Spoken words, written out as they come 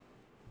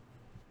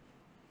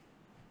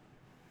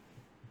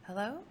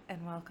Hello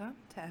and welcome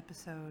to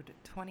episode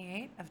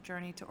 28 of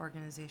Journey to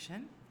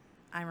Organization.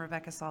 I'm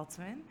Rebecca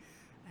Saltzman,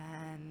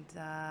 and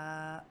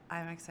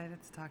I'm excited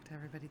to talk to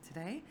everybody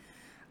today.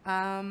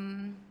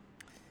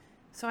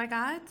 So I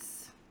got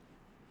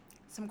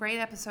some great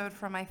episode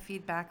from my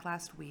feedback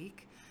last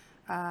week.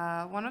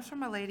 One was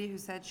from a lady who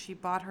said she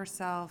bought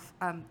herself,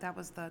 that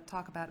was the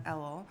talk about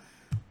Elul.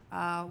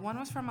 One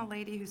was from a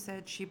lady who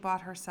said she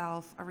bought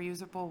herself a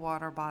reusable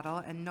water bottle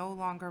and no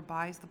longer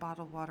buys the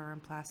bottled water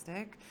in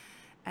plastic.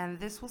 And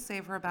this will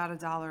save her about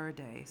 $1 a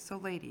day. So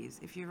ladies,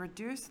 if you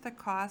reduce the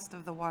cost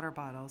of the water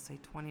bottle, say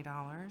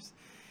 $20,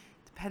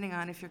 depending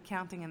on if you're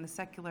counting in the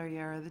secular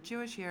year or the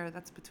Jewish year,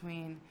 that's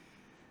between,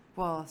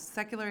 well,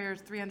 secular year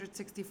is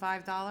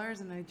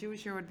 $365 and the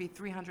Jewish year would be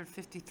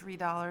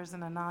 $353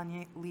 in a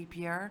non-leap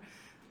year.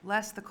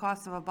 Less the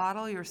cost of a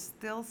bottle, you're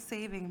still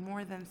saving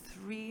more than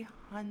 $300.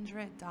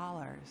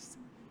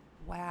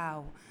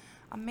 Wow,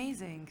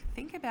 amazing.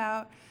 Think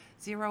about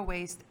zero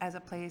waste as a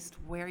place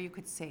where you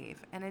could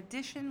save. And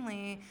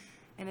additionally,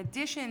 in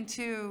addition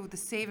to the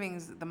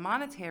savings, the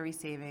monetary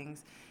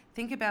savings,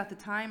 think about the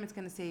time it's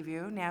going to save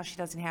you. Now she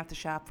doesn't have to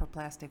shop for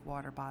plastic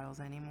water bottles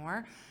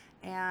anymore.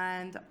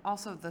 And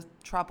also the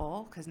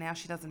trouble, because now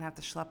she doesn't have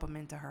to schlep them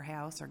into her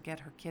house or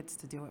get her kids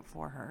to do it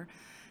for her.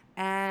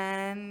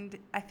 And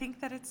I think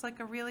that it's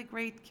like a really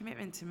great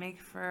commitment to make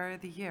for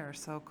the year.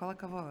 So kol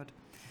hakavod.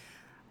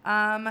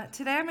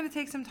 Today I'm going to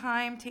take some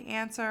time to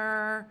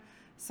answer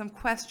some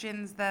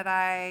questions that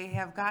I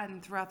have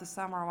gotten throughout the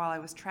summer while I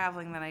was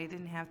traveling that I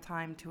didn't have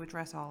time to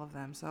address all of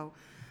them. So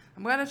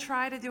I'm going to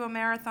try to do a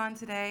marathon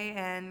today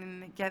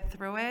and get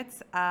through it.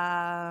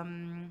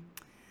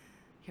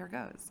 Here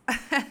goes.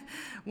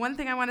 One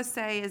thing I want to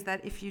say is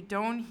that if you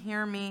don't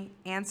hear me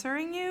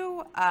answering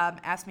you,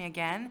 ask me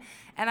again.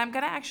 And I'm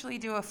going to actually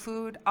do all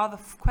the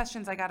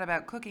questions I got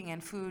about cooking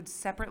and food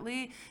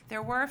separately.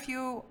 There were a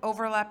few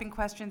overlapping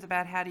questions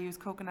about how to use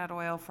coconut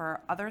oil for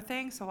other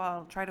things, so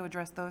I'll try to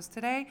address those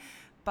today.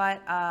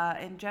 But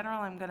in general,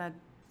 I'm going to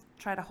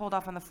try to hold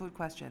off on the food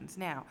questions.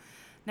 Now,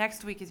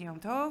 next week is Yom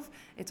Tov.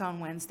 It's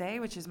on Wednesday,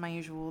 which is my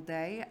usual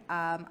day.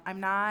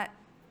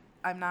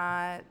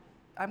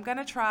 I'm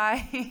gonna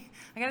try.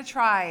 I'm gonna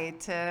try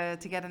to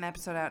get an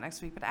episode out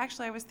next week. But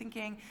actually, I was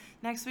thinking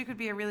next week would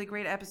be a really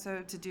great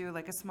episode to do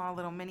like a small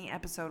little mini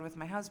episode with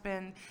my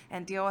husband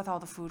and deal with all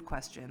the food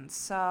questions.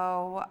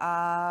 So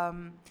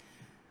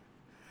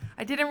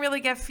I didn't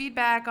really get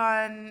feedback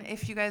on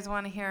if you guys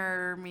want to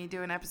hear me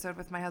do an episode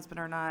with my husband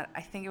or not.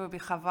 I think it would be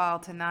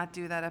chaval to not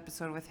do that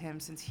episode with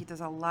him since he does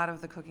a lot of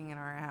the cooking in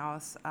our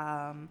house.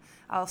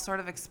 I'll sort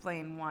of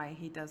explain why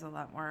he does a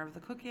lot more of the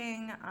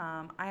cooking.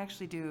 I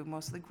actually do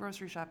mostly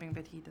grocery shopping,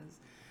 but he does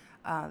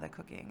the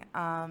cooking.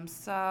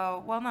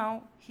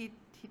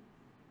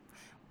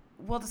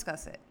 We'll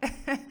discuss it.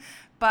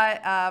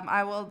 But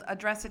I will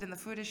address it in the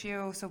food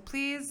issue. So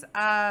please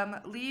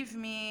leave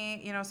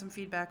me, some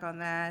feedback on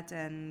that.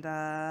 And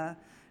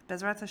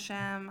Bezrat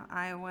Hashem,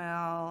 I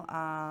will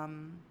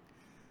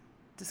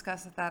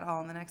discuss that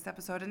all in the next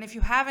episode. And if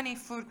you have any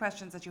food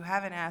questions that you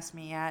haven't asked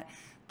me yet,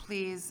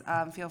 please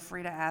feel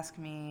free to ask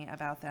me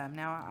about them.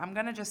 Now, I'm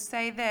going to just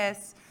say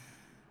this.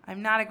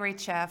 I'm not a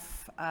great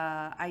chef.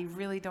 I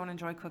really don't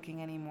enjoy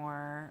cooking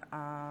anymore.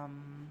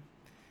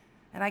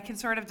 And I can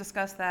sort of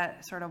discuss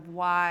that sort of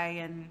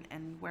why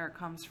and where it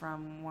comes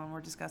from when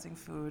we're discussing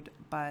food.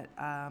 But,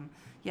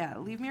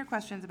 leave me your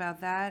questions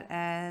about that.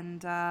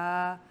 And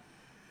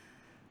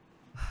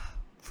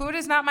food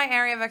is not my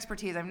area of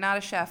expertise. I'm not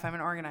a chef. I'm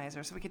an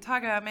organizer. So we could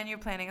talk about menu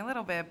planning a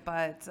little bit,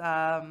 but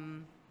I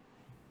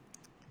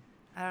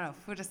don't know.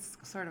 Food is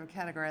sort of a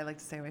category I like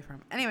to stay away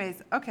from.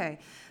 Anyways, okay,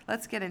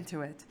 let's get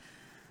into it.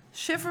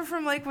 Schiffer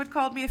from Lakewood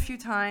called me a few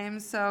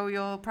times, so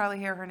you'll probably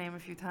hear her name a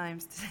few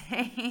times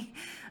today.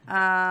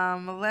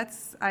 I'm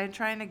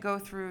trying to go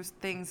through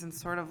things in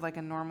sort of like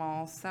a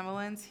normal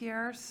semblance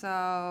here.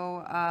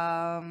 So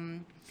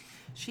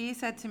she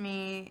said to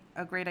me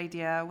a great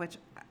idea, which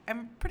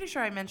I'm pretty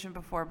sure I mentioned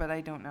before, but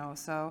I don't know.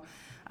 So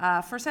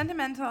for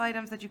sentimental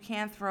items that you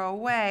can't throw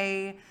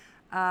away,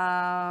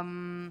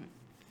 why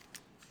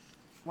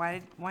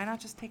not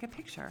just take a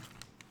picture?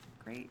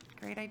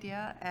 Great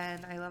idea,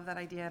 and I love that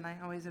idea, and I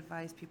always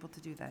advise people to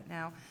do that.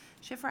 Now,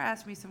 Schiffer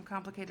asked me some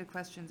complicated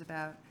questions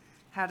about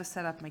how to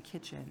set up my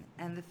kitchen,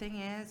 and the thing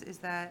is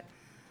that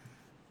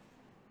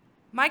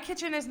my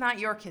kitchen is not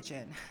your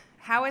kitchen.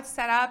 How it's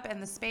set up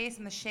and the space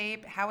and the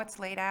shape, how it's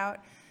laid out,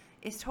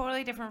 is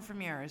totally different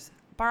from yours.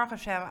 Baruch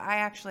Hashem, I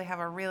actually have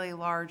a really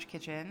large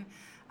kitchen,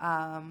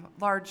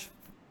 large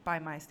by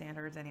my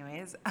standards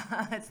anyways.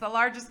 It's the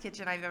largest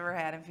kitchen I've ever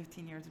had in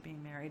 15 years of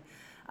being married.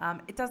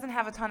 It doesn't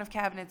have a ton of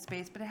cabinet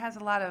space, but it has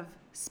a lot of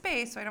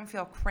space, so I don't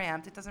feel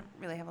cramped. It doesn't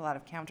really have a lot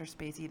of counter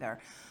space either.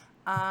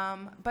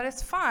 But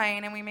it's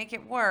fine, and we make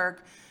it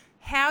work.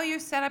 How you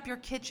set up your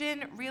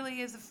kitchen really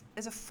is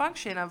a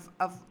function of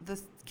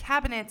the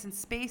cabinets and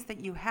space that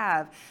you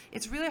have.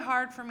 It's really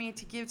hard for me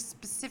to give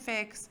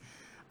specifics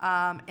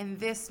in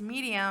this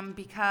medium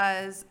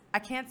because I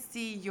can't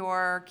see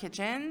your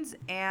kitchens,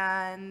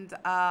 and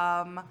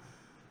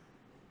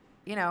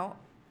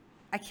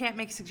I can't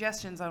make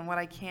suggestions on what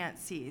I can't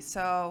see.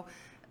 So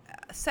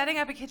setting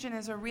up a kitchen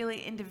is a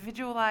really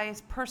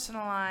individualized,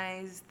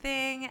 personalized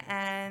thing,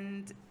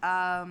 and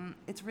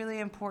it's really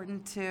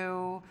important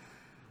to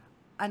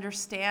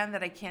understand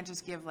that I can't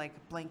just give like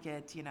a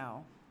blanket,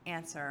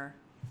 answer.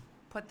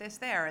 Put this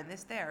there and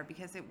this there,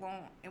 because it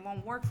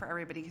won't work for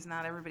everybody, because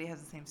not everybody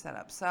has the same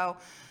setup. So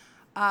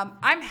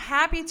I'm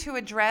happy to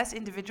address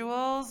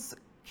individuals'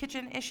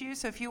 kitchen issues.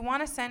 So if you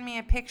want to send me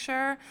a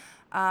picture,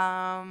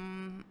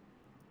 that's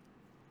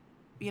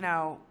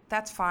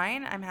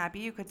fine. I'm happy.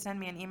 You could send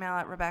me an email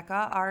at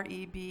Rebecca,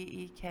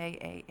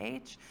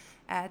 REBEKAH,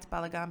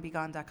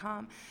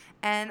 @balagambegone.com,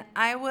 and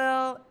I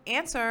will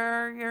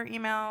answer your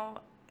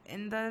email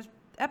in the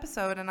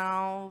episode, and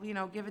I'll,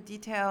 give a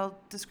detailed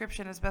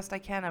description as best I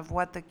can of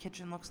what the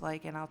kitchen looks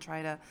like, and I'll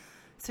try to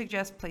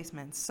suggest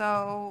placements.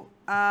 So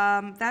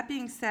that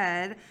being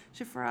said,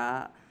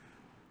 Shifra,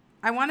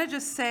 I want to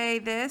just say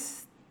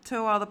this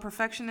to all the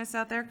perfectionists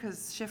out there,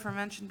 because Shifra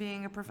mentioned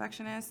being a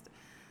perfectionist.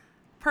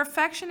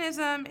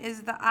 Perfectionism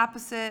is the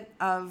opposite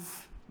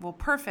of,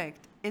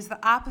 perfect is the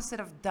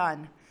opposite of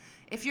done.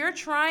 If you're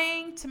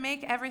trying to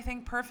make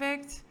everything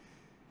perfect,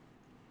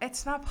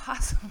 it's not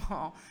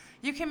possible.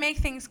 You can make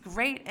things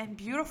great and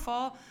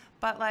beautiful,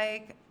 but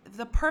like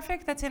the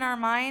perfect that's in our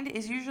mind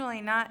is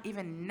usually not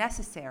even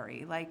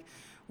necessary. Like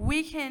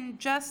we can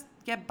just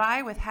get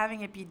by with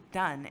having it be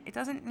done. It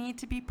doesn't need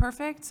to be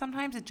perfect.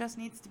 Sometimes it just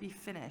needs to be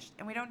finished.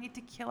 And we don't need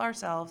to kill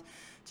ourselves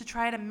to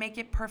try to make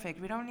it perfect.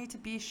 We don't need to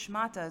be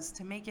schmatas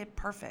to make it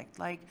perfect.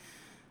 Like,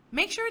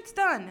 make sure it's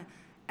done.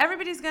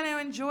 Everybody's going to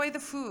enjoy the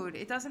food.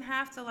 It doesn't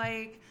have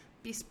to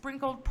be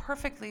sprinkled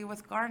perfectly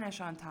with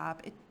garnish on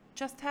top. It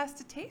just has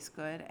to taste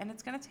good, and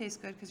it's going to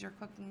taste good because you're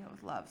cooking it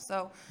with love.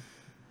 So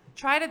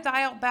try to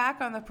dial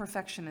back on the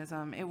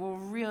perfectionism. It will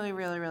really,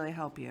 really, really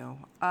help you.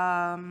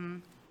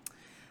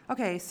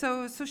 Okay,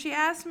 so she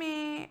asked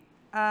me,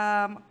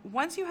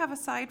 once you have a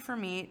side for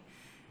meat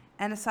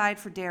and a side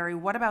for dairy,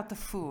 what about the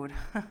food?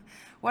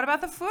 What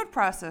about the food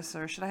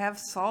processor? Should I have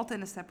salt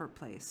in a separate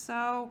place?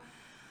 So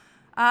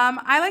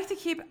I like to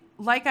keep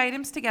like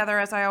items together,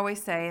 as I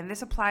always say, and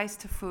this applies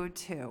to food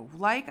too.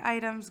 Like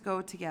items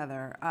go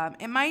together.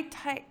 It might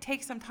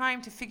take some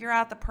time to figure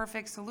out the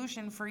perfect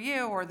solution for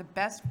you, or the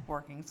best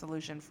working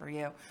solution for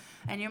you.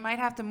 And you might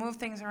have to move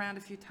things around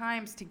a few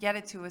times to get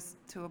it to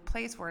a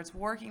place where it's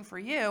working for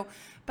you.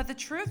 But the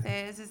truth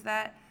is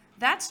that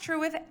that's true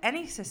with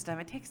any system.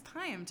 It takes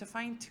time to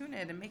fine tune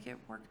it and make it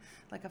work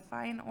like a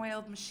fine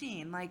oiled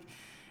machine. Like,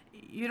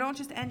 you don't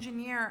just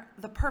engineer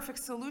the perfect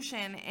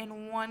solution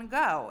in one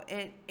go.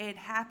 It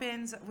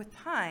happens with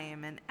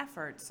time and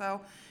effort.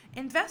 So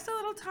invest a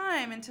little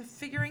time into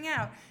figuring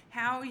out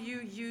how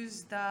you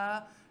use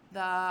the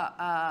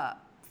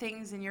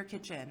things in your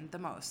kitchen the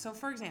most. So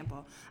for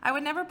example, I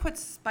would never put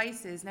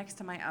spices next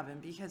to my oven,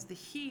 because the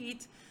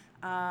heat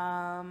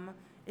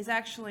is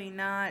actually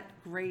not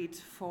great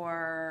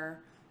for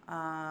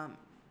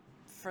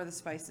the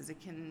spices. It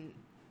can,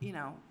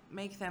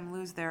 make them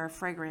lose their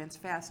fragrance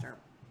faster.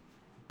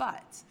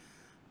 But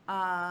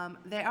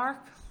they are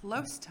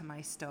close to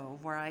my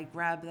stove where I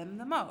grab them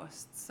the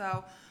most.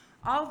 So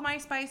all of my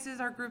spices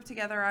are grouped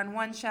together on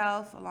one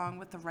shelf along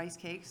with the rice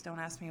cakes. Don't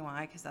ask me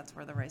why, because that's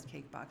where the rice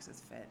cake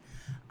boxes fit.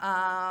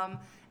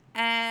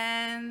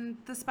 And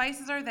the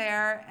spices are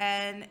there,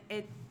 and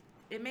it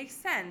makes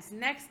sense.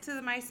 Next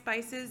to my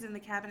spices in the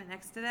cabinet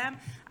next to them,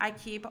 I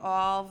keep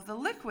all of the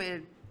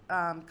liquid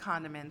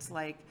condiments,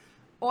 like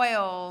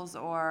oils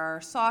or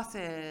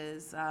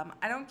sauces.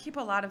 I don't keep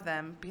a lot of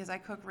them because I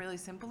cook really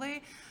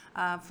simply.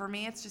 For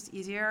me, it's just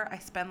easier. I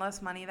spend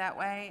less money that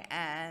way,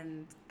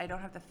 and I don't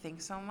have to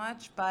think so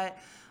much. But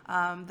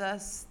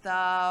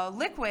the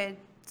liquid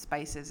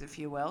spices, if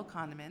you will,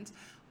 condiments,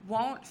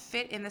 won't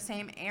fit in the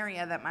same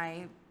area that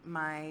my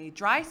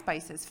dry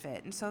spices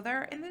fit, and so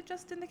they're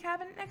just in the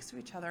cabinet next to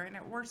each other, and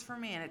it works for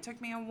me. And it took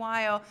me a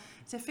while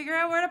to figure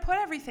out where to put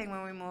everything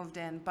when we moved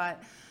in,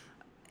 but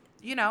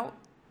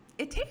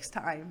it takes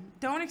time.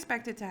 Don't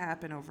expect it to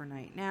happen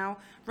overnight. Now,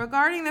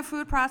 regarding the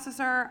food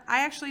processor,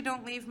 I actually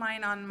don't leave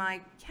mine on my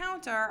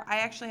counter. I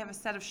actually have a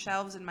set of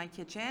shelves in my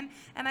kitchen,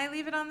 and I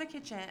leave it on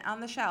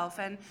the shelf,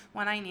 and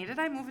when I need it,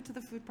 I move it to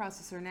the food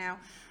processor. Now,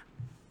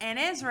 in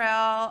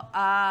Israel,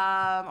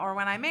 or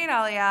when I made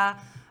Aliyah,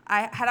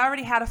 I had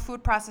already had a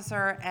food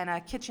processor and a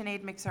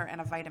KitchenAid mixer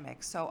and a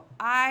Vitamix. So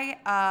I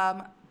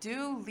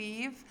do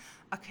leave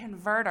a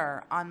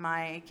converter on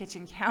my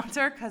kitchen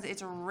counter because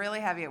it's really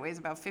heavy. It weighs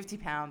about 50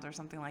 pounds or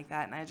something like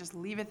that. And I just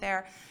leave it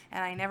there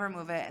and I never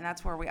move it. And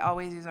that's where we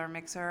always use our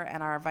mixer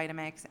and our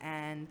Vitamix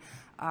and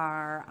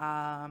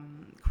our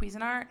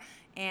Cuisinart.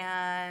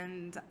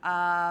 And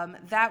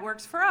that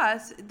works for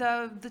us.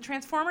 The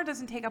transformer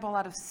doesn't take up a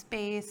lot of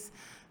space,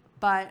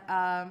 but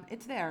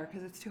it's there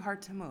because it's too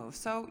hard to move.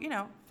 So,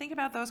 think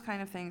about those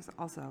kind of things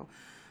also.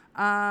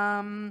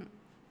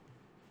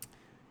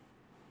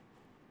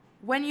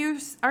 When you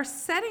are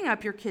setting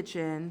up your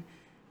kitchen,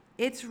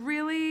 it's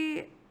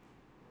really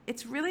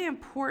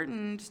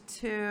important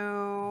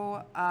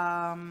to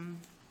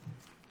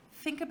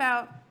think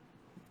about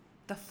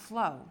the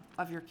flow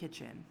of your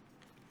kitchen.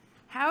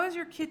 How is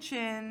your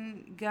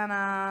kitchen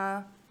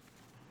gonna,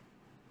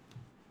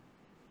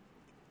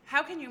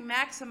 how can you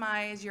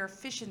maximize your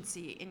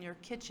efficiency in your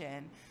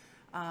kitchen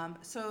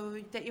so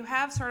that you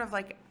have sort of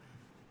like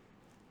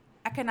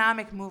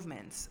economic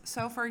movements?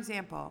 So for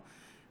example,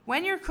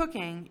 when you're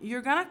cooking,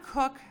 you're gonna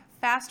cook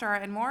faster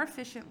and more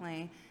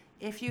efficiently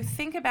if you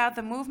think about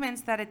the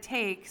movements that it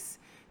takes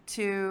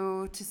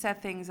to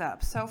set things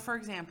up. So for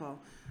example,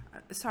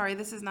 sorry,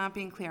 this is not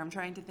being clear. I'm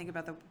trying to think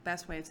about the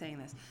best way of saying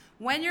this.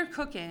 When you're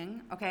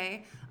cooking,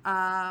 okay,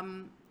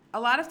 a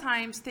lot of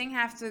times things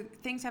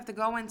have to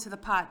go into the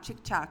pot,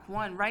 chick-chock,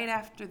 one right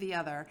after the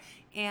other.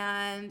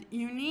 And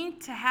you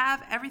need to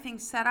have everything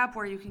set up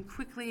where you can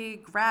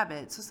quickly grab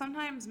it. So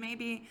sometimes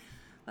maybe,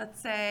 let's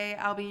say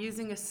I'll be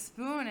using a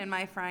spoon in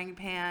my frying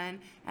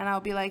pan and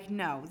I'll be like,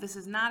 no, this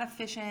is not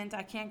efficient.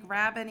 I can't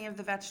grab any of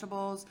the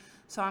vegetables,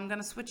 so I'm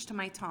gonna switch to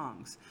my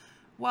tongs.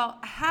 Well,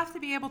 I have to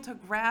be able to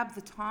grab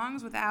the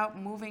tongs without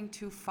moving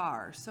too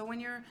far. So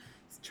when you're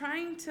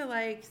trying to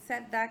like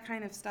set that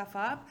kind of stuff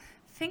up,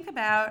 think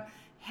about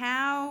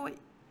how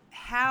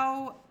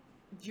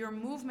your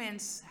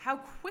movements, how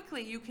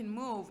quickly you can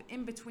move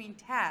in between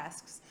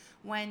tasks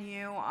when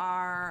you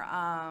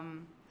are,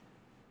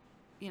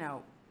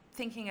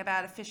 thinking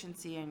about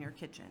efficiency in your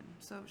kitchen.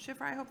 So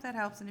Shifra, I hope that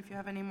helps. And if you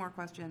have any more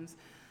questions,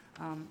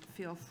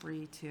 feel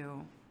free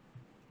to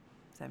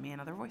send me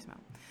another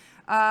voicemail.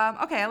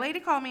 Okay, a lady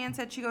called me and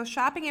said she goes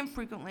shopping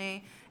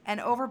infrequently and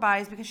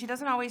overbuys because she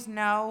doesn't always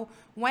know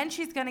when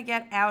she's going to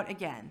get out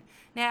again.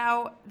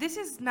 Now, this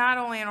is not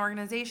only an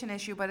organization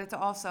issue, but it's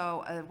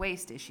also a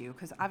waste issue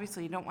because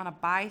obviously you don't want to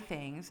buy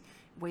things,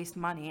 waste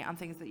money on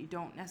things that you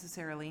don't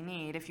necessarily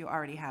need if you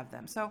already have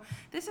them. So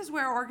this is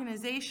where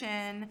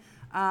organization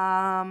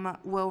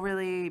will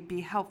really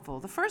be helpful.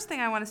 The first thing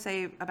I want to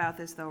say about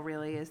this, though,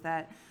 really is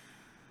that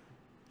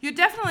you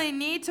definitely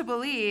need to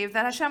believe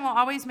that Hashem will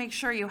always make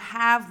sure you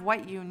have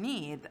what you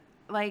need.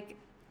 Like,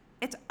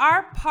 it's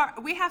our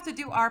part. We have to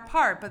do our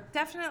part, but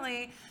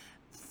definitely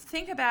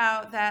think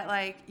about that,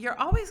 like, you're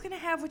always going to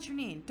have what you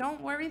need.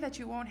 Don't worry that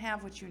you won't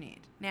have what you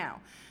need.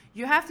 Now,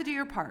 you have to do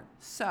your part,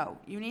 so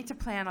you need to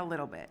plan a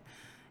little bit.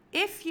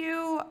 If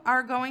you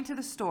are going to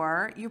the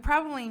store, you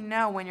probably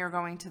know when you're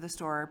going to the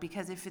store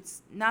because if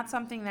it's not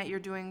something that you're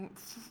doing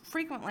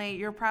frequently,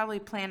 you're probably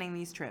planning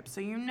these trips.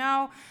 So you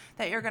know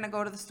that you're going to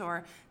go to the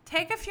store.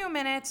 Take a few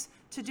minutes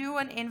to do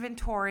an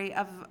inventory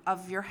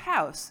of your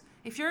house.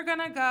 If you're going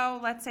to go,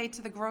 let's say,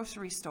 to the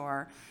grocery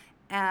store,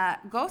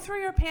 go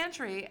through your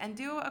pantry and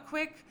do a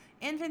quick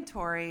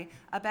inventory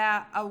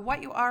about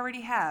what you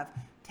already have.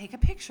 Take a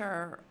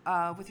picture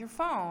with your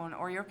phone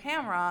or your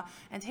camera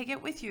and take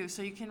it with you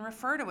so you can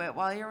refer to it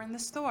while you're in the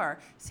store.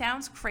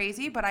 Sounds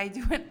crazy, but I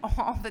do it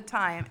all the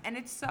time. And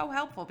it's so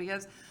helpful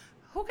because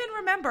who can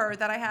remember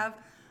that I have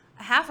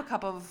half a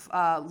cup of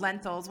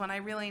lentils when I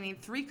really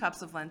need 3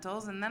 cups of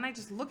lentils? And then I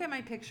just look at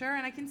my picture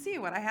and I can see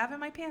what I have in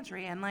my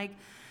pantry. And like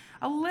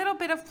a little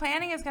bit of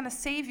planning is going to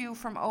save you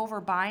from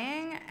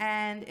overbuying,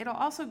 and it'll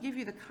also give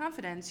you the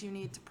confidence you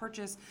need to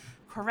purchase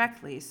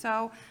correctly.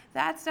 So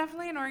that's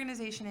definitely an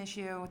organization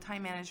issue,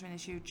 time management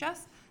issue.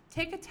 Just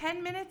take a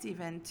 10 minutes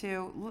even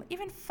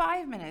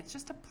 5 minutes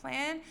just to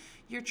plan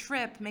your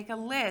trip, make a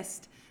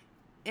list.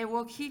 It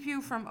will keep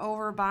you from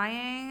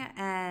overbuying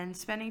and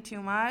spending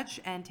too much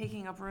and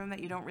taking up room that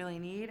you don't really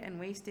need and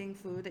wasting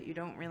food that you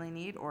don't really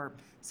need or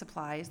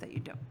supplies that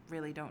you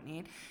really don't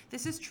need.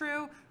 This is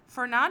true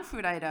for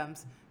non-food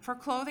items, for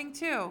clothing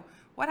too.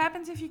 What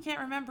happens if you can't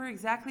remember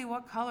exactly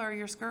what color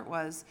your skirt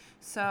was?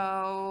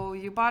 So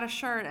you bought a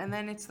shirt and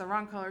then it's the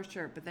wrong color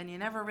shirt, but then you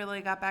never really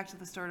got back to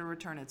the store to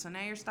return it. So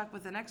now you're stuck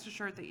with an extra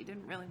shirt that you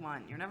didn't really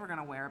want. You're never going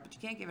to wear it, but you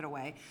can't give it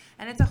away.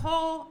 And it's a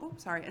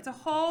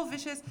whole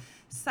vicious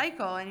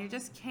cycle, and you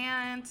just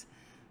can't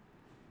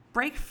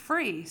break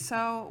free.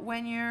 So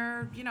when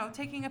you're,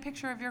 taking a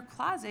picture of your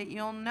closet,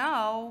 you'll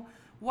know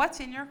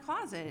what's in your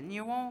closet, and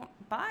you won't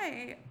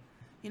buy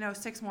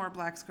 6 more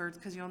black skirts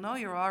because you'll know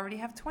you already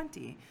have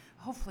 20.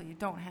 Hopefully you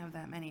don't have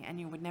that many, and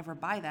you would never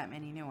buy that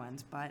many new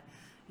ones, but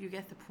you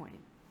get the point.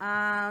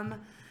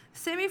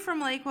 Simi from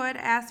Lakewood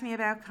asked me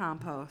about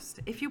compost.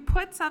 If you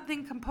put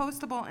something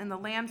compostable in the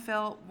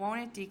landfill,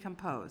 won't it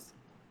decompose?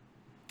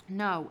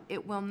 No,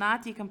 it will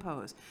not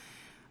decompose.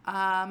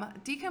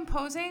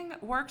 Decomposing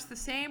works the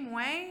same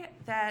way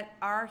that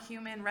our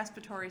human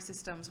respiratory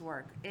systems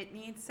work. It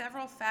needs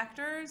several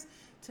factors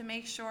to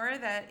make sure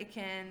that it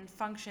can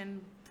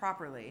function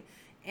properly.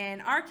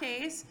 In our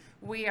case,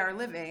 we are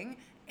living.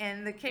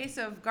 In the case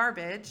of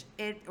garbage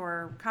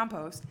or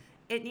compost,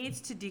 it needs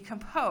to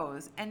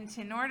decompose. And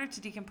in order to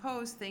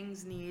decompose,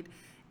 things need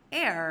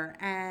air.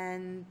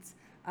 And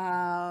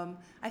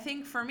I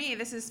think for me,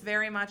 this is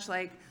very much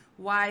like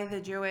why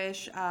the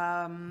Jewish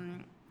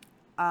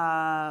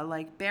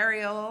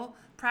burial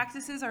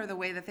practices are the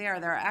way that they are.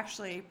 They're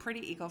actually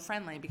pretty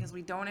eco-friendly because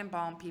we don't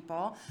embalm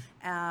people,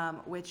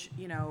 which,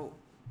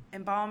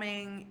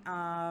 embalming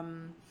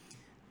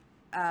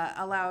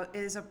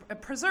is a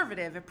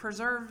preservative. It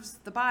preserves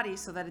the body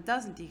so that it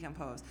doesn't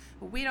decompose.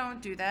 But we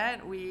don't do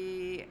that.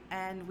 We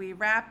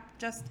wrap,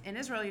 just in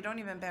Israel, you don't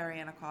even bury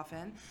in a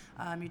coffin.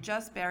 You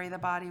just bury the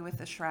body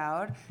with a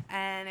shroud,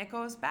 and it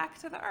goes back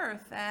to the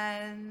earth.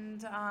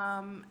 And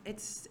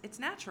it's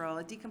natural.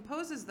 It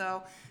decomposes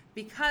though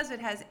because it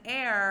has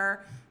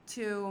air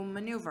to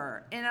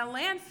maneuver. In a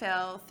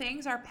landfill,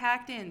 things are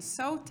packed in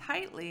so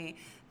tightly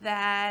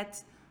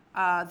that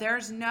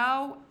there's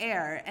no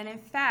air. And in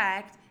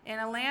fact, in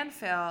a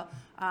landfill,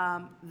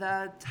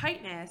 the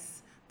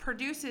tightness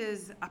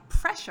produces a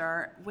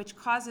pressure which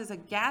causes a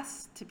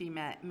gas to be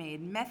made,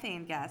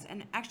 methane gas.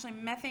 And actually,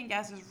 methane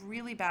gas is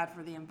really bad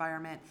for the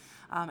environment.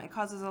 It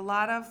causes a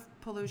lot of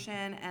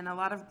pollution and a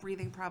lot of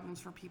breathing problems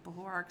for people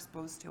who are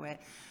exposed to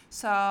it.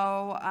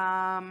 So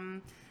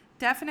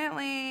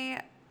definitely,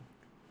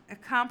 a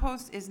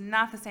compost is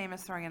not the same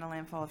as throwing in a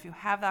landfill. If you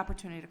have the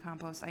opportunity to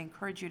compost, I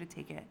encourage you to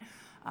take it.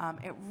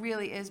 It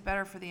really is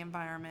better for the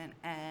environment,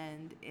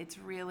 and it's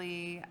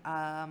really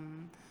I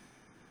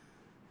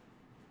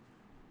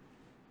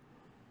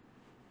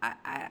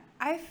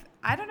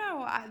don't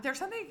know. There's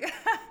something.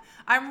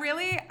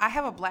 I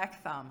have a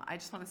black thumb. I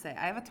just want to say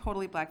I have a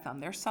totally black thumb.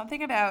 There's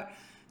something about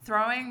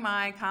throwing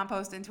my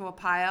compost into a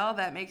pile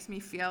that makes me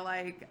feel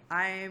like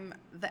I'm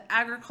the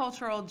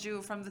agricultural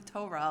Jew from the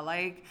Torah.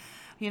 Like,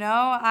 you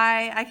know,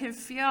 I can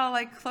feel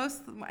like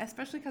close,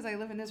 especially because I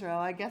live in Israel.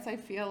 I guess I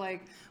feel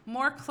like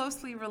more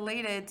closely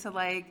related to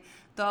like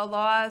the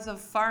laws of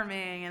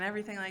farming and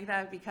everything like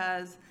that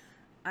because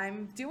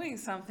I'm doing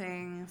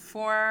something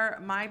for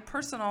my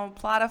personal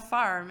plot of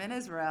farm in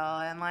Israel.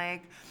 And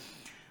like,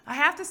 I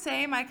have to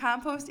say my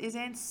compost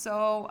isn't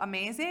so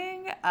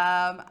amazing.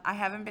 I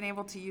haven't been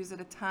able to use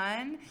it a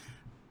ton,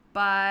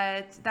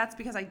 but that's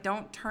because I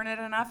don't turn it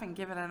enough and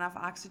give it enough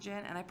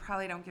oxygen, and I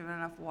probably don't give it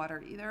enough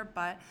water either.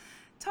 But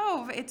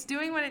Tov, it's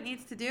doing what it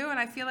needs to do, and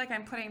I feel like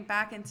I'm putting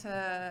back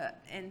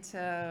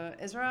into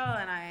Israel,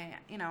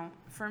 and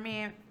for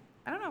me,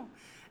 I don't know,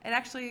 it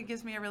actually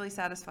gives me a really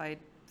satisfied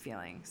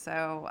feeling.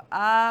 So,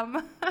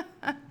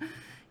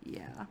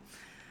 yeah.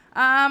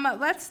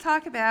 Let's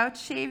talk about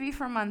Shavy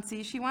from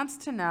Muncie. She wants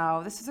to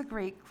know, this is a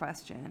great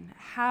question.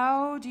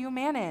 How do you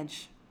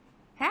manage?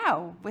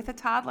 How? With a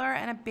toddler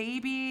and a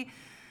baby?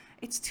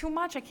 It's too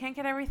much. I can't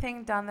get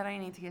everything done that I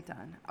need to get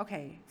done.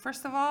 Okay,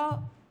 first of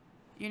all,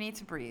 you need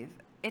to breathe.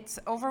 It's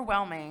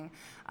overwhelming.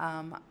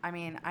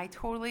 I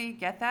totally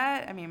get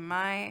that.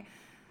 My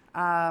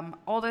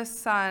oldest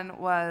son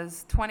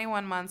was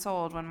 21 months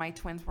old when my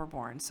twins were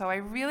born. So I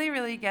really,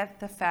 really get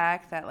the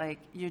fact that, like,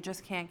 you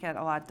just can't get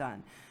a lot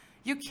done.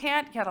 You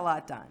can't get a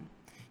lot done.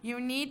 You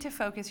need to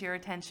focus your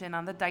attention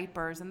on the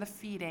diapers and the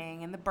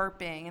feeding and the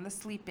burping and the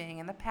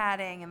sleeping and the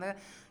padding and the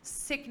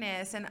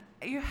sickness. And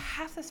you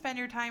have to spend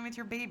your time with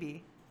your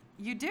baby.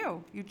 You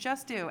do. You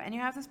just do. And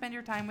you have to spend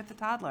your time with the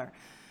toddler.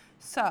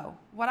 So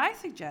what I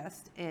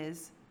suggest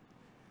is,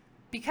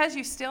 because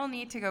you still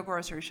need to go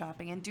grocery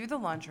shopping and do the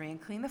laundry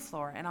and clean the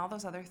floor and all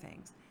those other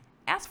things,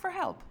 ask for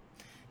help.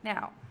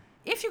 Now,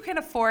 if you can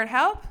afford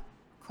help,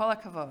 kol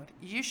hakavod,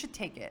 you should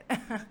take it.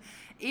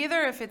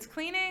 Either if it's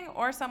cleaning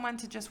or someone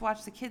to just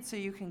watch the kids so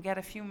you can get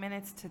a few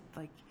minutes to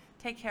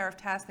take care of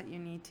tasks that you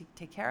need to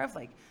take care of,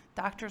 like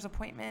doctor's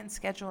appointments,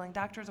 scheduling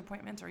doctor's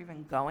appointments, or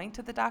even going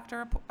to the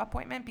doctor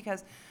appointment,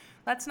 because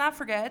let's not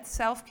forget,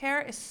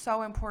 self-care is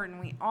so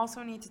important. We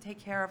also need to take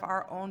care of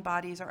our own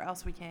bodies, or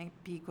else we can't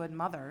be good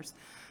mothers.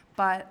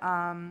 But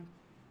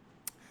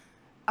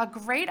a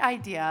great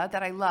idea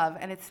that I love,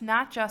 and it's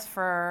not just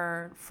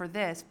for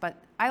this, but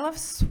I love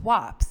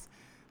swaps.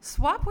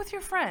 Swap with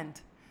your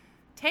friend.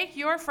 Take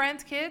your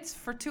friend's kids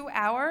for 2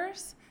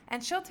 hours,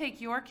 and she'll take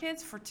your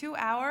kids for 2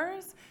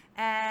 hours,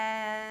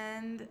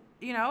 and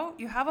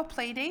you have a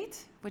play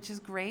date, which is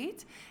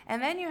great,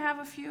 and then you have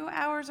a few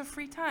hours of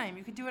free time.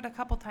 You could do it a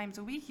couple times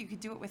a week. You could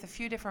do it with a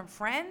few different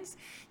friends.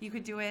 You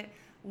could do it,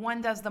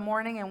 one does the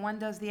morning and one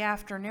does the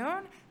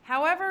afternoon.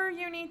 However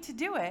you need to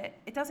do it,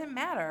 it doesn't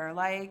matter.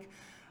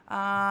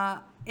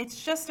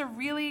 It's just a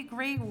really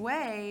great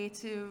way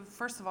to,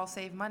 first of all,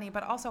 save money,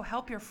 but also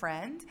help your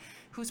friend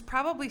who's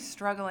probably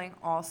struggling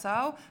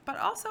also, but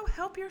also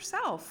help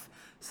yourself.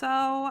 So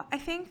I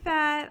think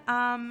that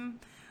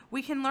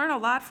we can learn a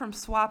lot from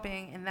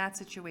swapping in that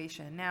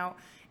situation. Now,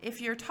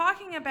 if you're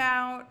talking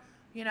about,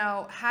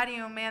 how do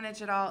you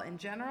manage it all in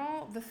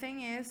general, the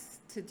thing is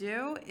to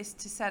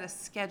set a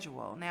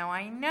schedule. Now,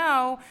 I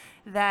know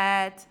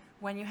that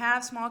when you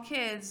have small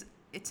kids,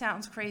 it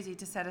sounds crazy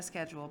to set a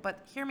schedule,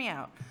 but hear me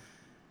out.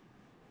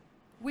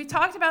 We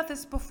talked about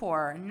this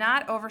before,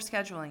 not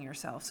overscheduling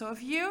yourself. So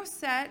if you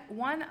set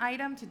one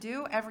item to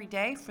do every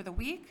day for the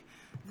week,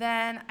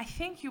 then I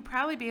think you'll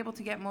probably be able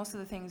to get most of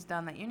the things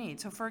done that you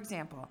need. So for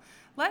example,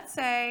 let's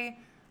say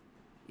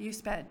you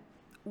spent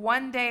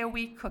 1 day a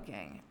week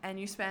cooking, and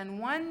you spend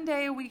 1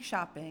 day a week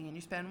shopping, and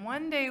you spend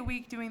 1 day a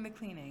week doing the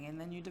cleaning, and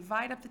then you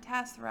divide up the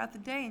tasks throughout the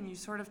day and you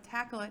sort of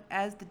tackle it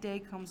as the day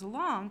comes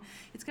along,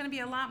 it's going to be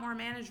a lot more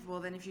manageable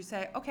than if you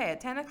say, okay,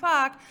 at 10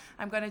 o'clock,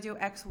 I'm going to do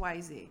X,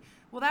 Y, Z.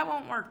 Well, that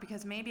won't work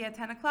because maybe at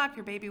 10 o'clock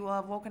your baby will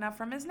have woken up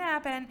from his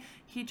nap and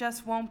he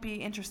just won't be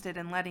interested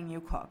in letting you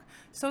cook.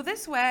 So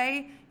this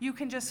way, you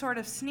can just sort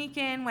of sneak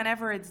in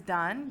whenever it's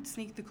done,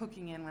 sneak the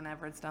cooking in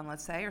whenever it's done,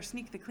 let's say, or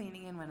sneak the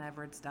cleaning in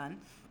whenever it's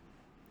done,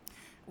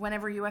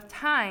 whenever you have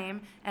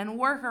time, and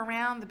work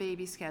around the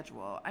baby's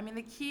schedule. I mean,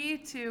 the key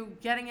to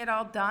getting it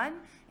all done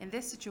in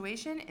this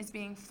situation is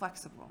being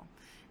flexible.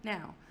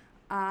 Now,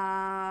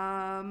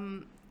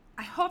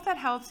 I hope that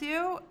helps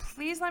you.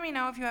 Please let me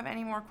know if you have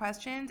any more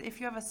questions.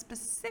 If you have a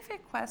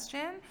specific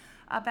question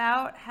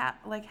about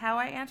how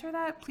I answer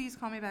that, please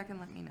call me back and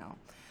let me know.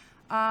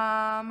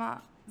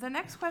 The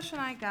next question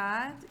I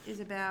got is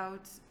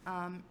about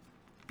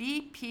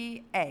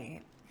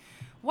BPA.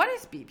 What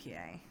is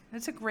BPA?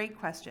 That's a great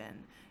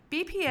question.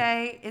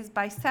 BPA is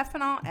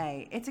bisphenol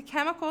A. It's a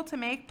chemical to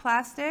make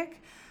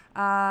plastic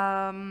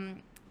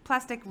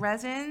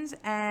resins,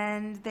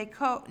 and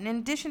in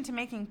addition to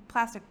making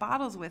plastic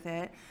bottles with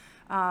it,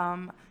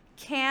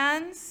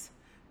 cans,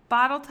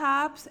 bottle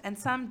tops, and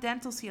some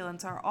dental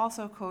sealants are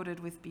also coated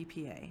with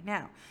BPA.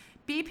 Now,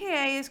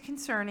 BPA is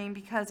concerning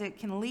because it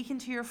can leak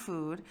into your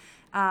food,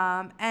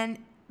 and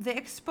the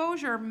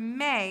exposure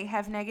may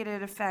have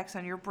negative effects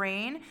on your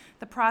brain,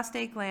 the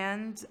prostate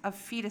glands of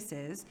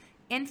fetuses,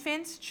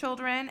 infants,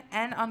 children,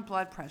 and on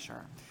blood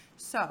pressure.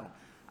 So,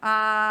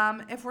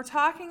 if we're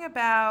talking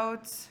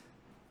about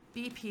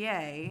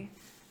BPA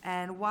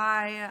and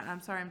why,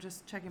 I'm sorry, I'm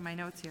just checking my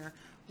notes here,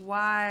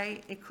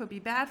 why it could be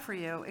bad for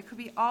you, it could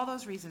be all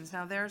those reasons.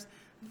 Now, there's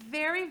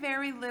very,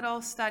 very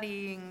little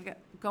studying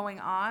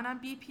going on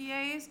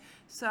BPAs.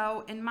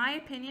 So in my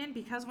opinion,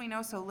 because we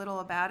know so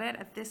little about it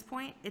at this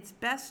point, it's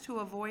best to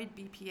avoid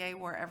BPA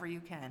wherever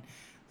you can.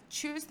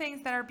 Choose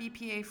things that are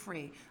BPA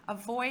free.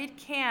 Avoid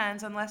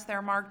cans unless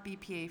they're marked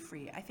BPA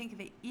free. I think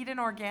the Eden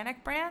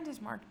Organic brand is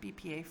marked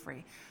BPA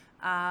free.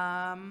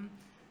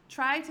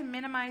 Try to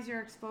minimize your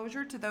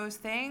exposure to those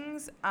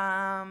things.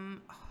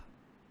 Bezrat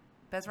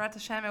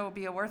Hashem, it will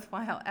be a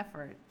worthwhile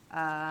effort,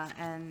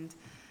 and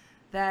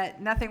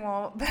that nothing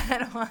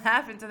bad will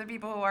happen to the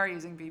people who are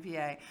using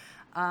BPA.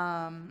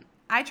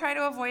 I try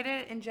to avoid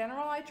it in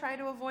general. I try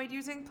to avoid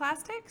using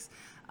plastics.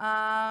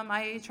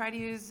 I try to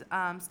use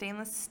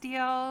stainless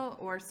steel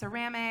or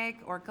ceramic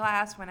or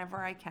glass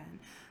whenever I can.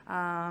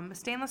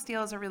 Stainless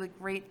steel is a really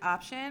great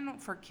option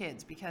for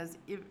kids because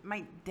it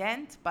might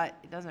dent, but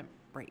it doesn't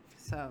break.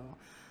 So,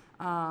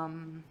 all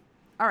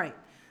right.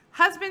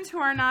 Husbands who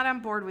are not on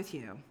board with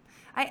you.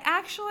 I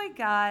actually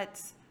got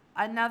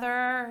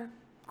another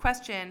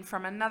question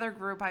from another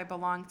group I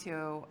belong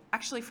to,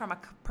 actually from a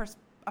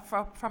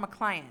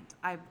client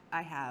I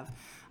have.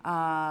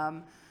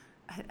 I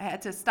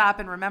had to stop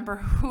and remember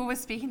who was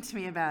speaking to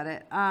me about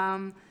it.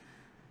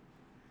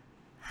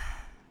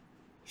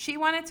 She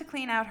wanted to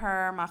clean out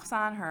her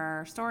machzan,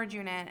 her storage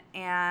unit,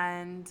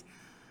 and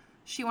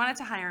she wanted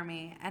to hire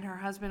me, and her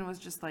husband was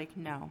just like,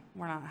 no,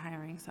 we're not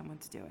hiring someone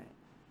to do it.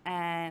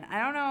 And I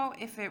don't know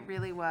if it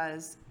really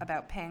was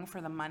about paying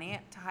for the money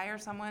to hire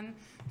someone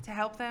to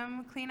help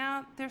them clean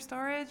out their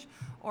storage,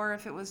 or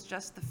if it was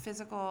just the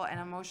physical and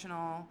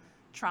emotional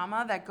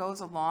trauma that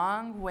goes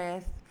along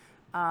with,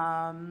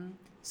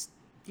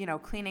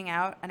 cleaning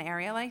out an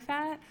area like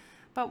that.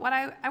 But what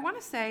I want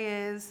to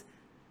say is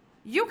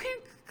you can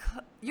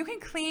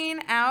clean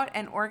out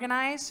and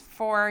organize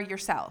for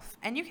yourself.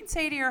 And you can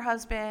say to your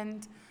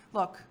husband,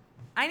 look,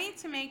 I need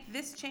to make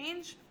this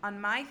change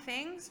on my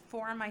things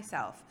for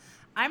myself.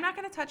 I'm not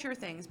going to touch your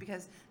things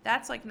because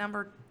that's like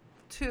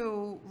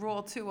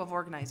rule 2 of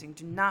organizing.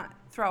 Do not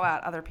throw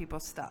out other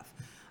people's stuff.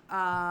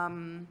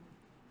 In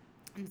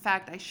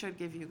fact, I should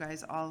give you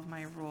guys all of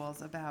my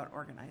rules about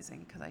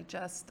organizing because I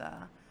just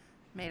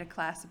made a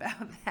class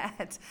about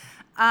that.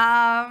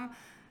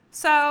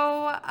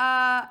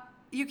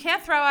 You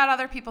can't throw out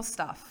other people's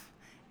stuff.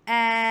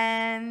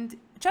 And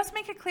just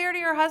make it clear to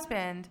your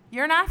husband,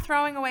 you're not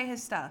throwing away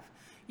his stuff.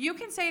 You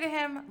can say to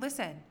him,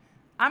 listen,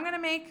 I'm going to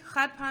make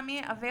Chad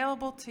Pami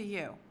available to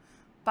you,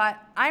 but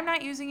I'm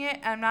not using it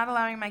and I'm not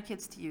allowing my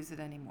kids to use it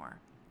anymore.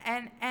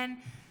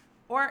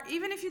 Or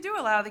even if you do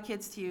allow the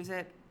kids to use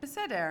it,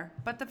 beseder.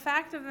 But the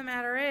fact of the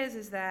matter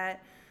is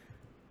that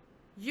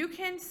you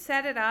can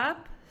set it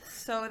up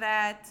so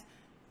that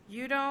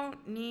you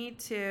don't need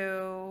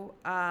to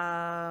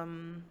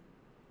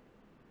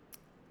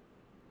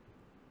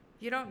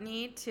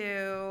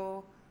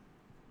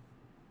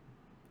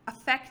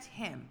affect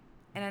him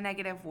in a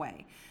negative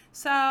way.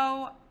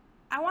 So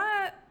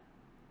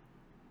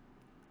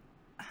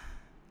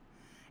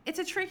it's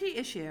a tricky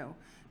issue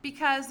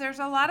because there's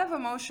a lot of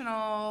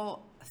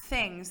emotional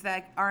things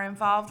that are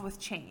involved with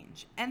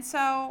change. And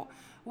so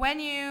when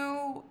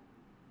you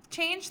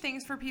change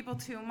things for people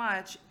too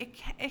much, it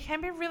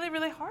can be really,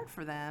 really hard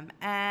for them.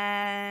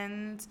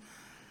 And,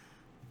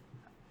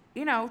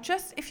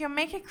 just if you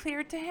make it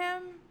clear to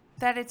him,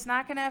 that it's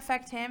not going to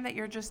affect him, that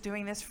you're just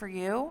doing this for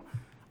you.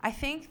 I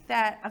think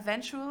that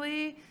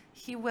eventually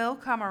he will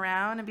come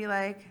around and be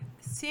like,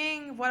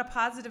 seeing what a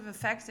positive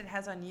effect it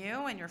has on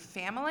you and your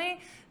family,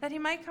 that he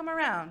might come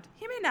around.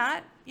 He may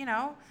not,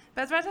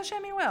 Bezrat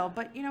Hashem he will,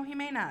 but, he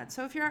may not.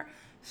 So if you're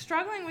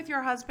struggling with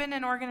your husband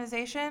and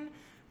organization,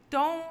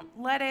 don't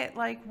let it,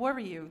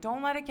 worry you.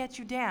 Don't let it get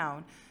you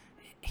down.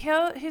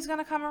 He's going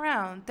to come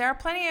around. There are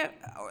plenty of,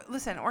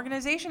 listen,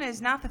 organization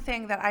is not the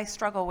thing that I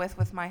struggle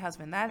with my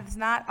husband. That is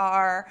not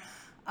our,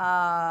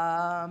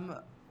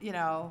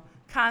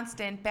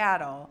 constant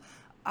battle.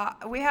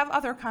 We have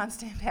other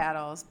constant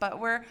battles, but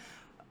we're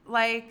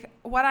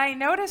what I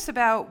notice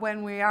about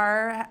when we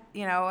are,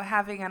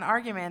 having an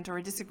argument or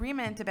a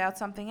disagreement about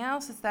something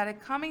else is that it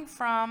coming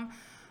from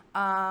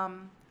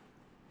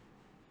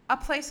a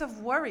place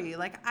of worry.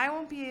 I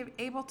won't be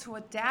able to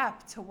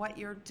adapt to what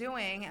you're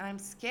doing, and I'm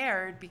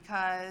scared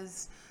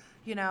because,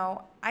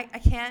 I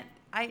can't,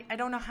 I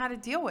don't know how to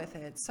deal with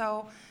it.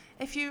 So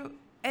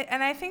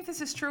and I think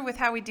this is true with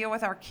how we deal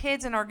with our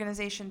kids and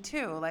organization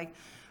too.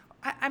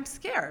 I'm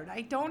scared.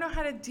 I don't know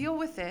how to deal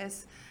with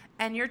this.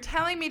 And you're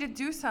telling me to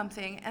do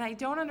something and I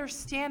don't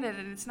understand it.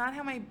 And it's not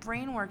how my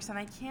brain works. And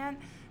I can't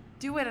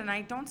do it. And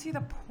I don't see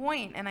the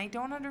point. And I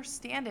don't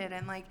understand it.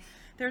 And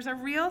there's a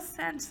real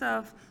sense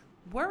of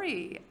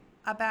worry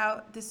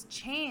about this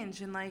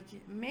change and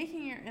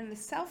making and the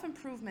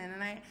self-improvement.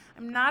 And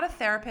I'm not a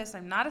therapist.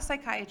 I'm not a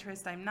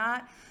psychiatrist. I'm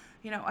not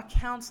a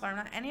counselor. I'm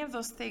not any of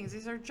those things.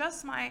 These are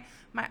just my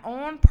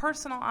own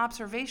personal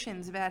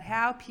observations about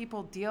how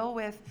people deal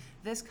with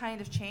this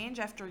kind of change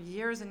after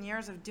years and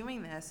years of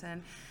doing this,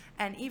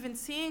 and even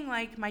seeing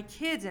my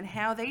kids and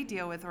how they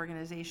deal with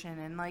organization.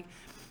 And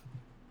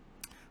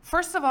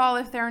first of all,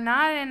 if they're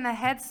not in the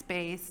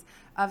headspace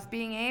of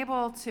being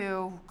able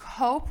to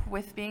cope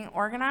with being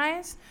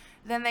organized,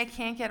 then they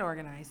can't get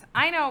organized.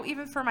 I know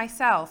even for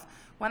myself,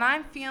 when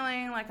I'm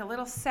feeling a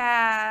little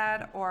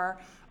sad or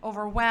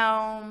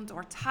overwhelmed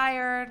or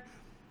tired,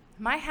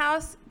 my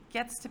house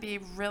gets to be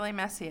really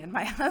messy. And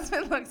my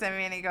husband looks at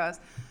me and he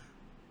goes,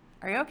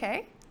 "Are you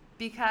okay?"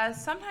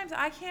 Because sometimes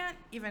I can't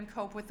even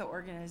cope with the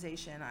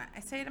organization. I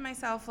say to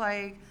myself,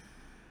 I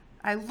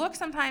look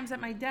sometimes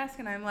at my desk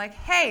and I'm like,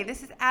 hey,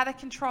 this is out of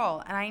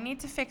control and I need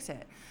to fix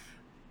it.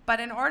 But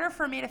in order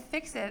for me to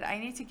fix it, I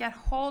need to get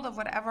hold of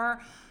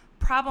whatever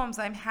problems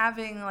I'm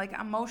having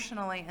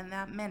emotionally in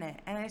that minute.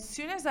 And as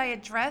soon as I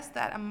address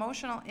that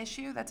emotional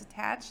issue that's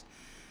attached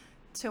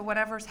to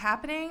whatever's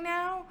happening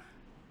now,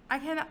 I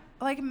can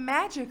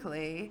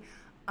magically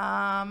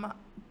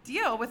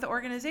deal with the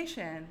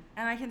organization,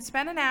 and I can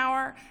spend an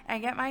hour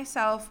and get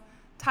myself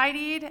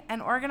tidied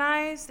and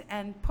organized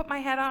and put my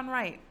head on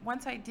right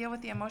once I deal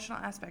with the emotional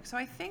aspect. So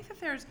I think that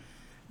there's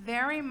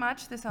very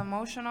much this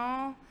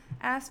emotional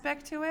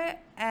aspect to it,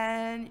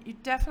 and you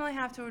definitely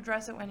have to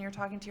address it when you're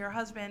talking to your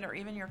husband or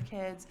even your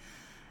kids.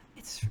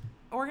 It's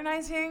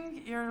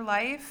organizing your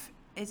life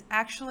is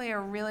actually a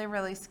really,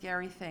 really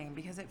scary thing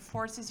because it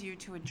forces you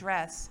to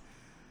address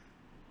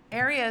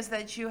areas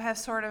that you have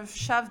sort of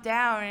shoved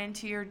down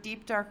into your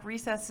deep, dark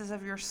recesses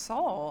of your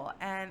soul.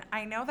 And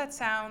I know that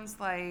sounds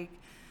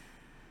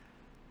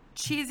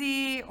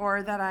cheesy,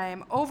 or that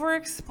I'm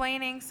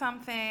over-explaining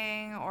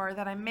something, or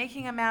that I'm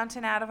making a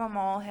mountain out of a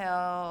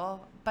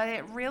molehill, but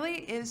it really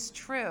is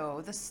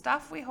true. The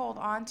stuff we hold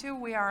on to,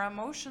 we are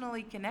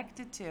emotionally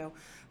connected to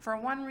for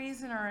one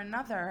reason or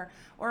another,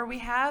 or we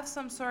have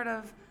some sort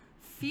of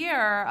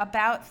fear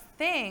about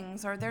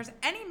things, or there's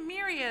any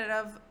myriad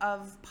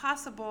of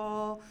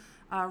possible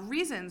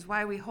reasons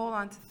why we hold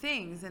on to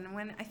things. And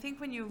I think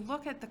when you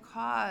look at the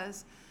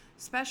cause,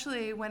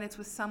 especially when it's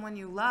with someone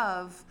you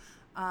love,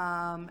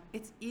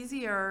 it's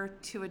easier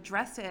to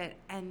address it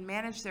and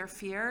manage their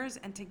fears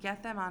and to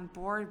get them on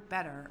board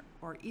better,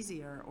 or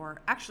easier,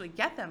 or actually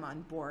get them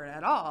on board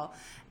at all.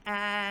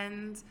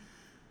 And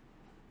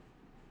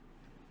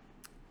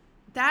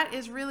that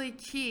is really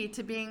key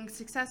to being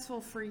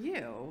successful for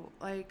you.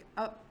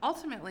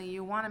 Ultimately,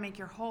 you want to make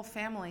your whole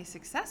family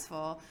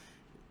successful,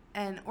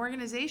 and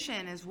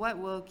organization is what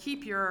will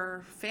keep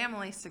your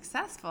family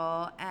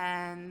successful.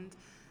 And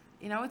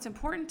it's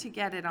important to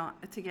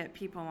get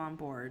people on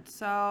board.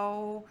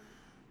 So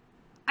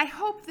I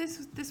hope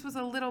this was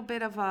a little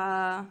bit of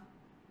a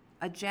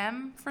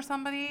gem for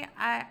somebody.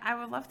 I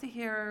would love to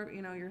hear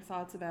your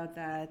thoughts about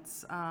that.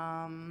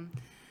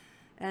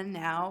 And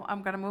now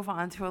I'm going to move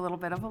on to a little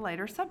bit of a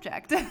lighter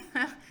subject.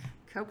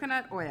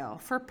 Coconut oil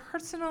for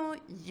personal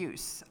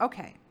use.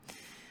 Okay.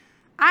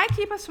 I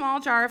keep a small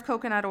jar of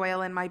coconut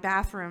oil in my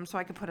bathroom so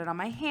I can put it on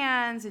my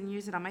hands and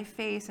use it on my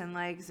face and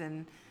legs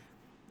and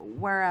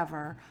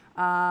wherever.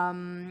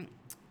 I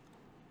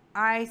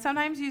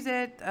sometimes use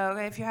it,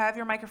 if you have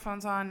your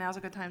microphones on, now's a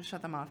good time to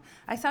shut them off.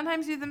 I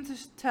sometimes use them to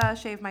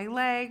shave my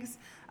legs.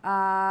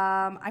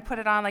 I put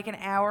it on an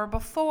hour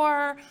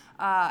before,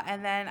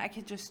 and then I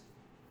could just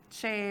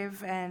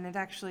shave, and it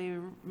actually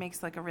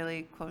makes a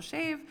really close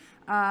shave.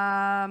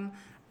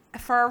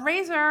 For a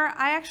razor,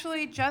 I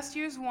actually just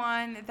use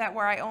one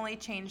where I only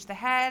change the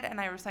head and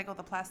I recycle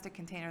the plastic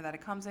container that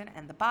it comes in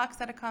and the box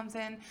that it comes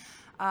in.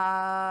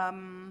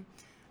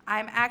 I'm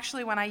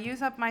actually, when I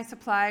use up my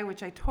supply,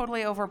 which I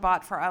totally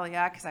overbought for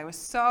Aliyah because I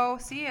was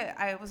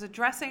I was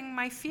addressing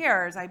my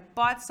fears. I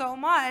bought so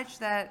much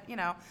that,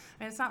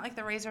 it's not like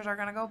the razors are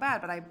going to go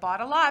bad, but I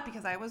bought a lot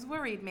because I was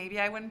worried maybe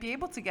I wouldn't be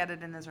able to get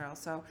it in Israel.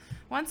 So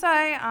once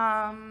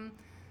I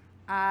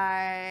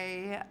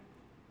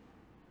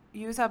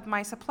use up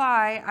my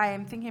supply, I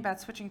am thinking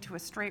about switching to a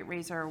straight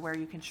razor where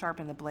you can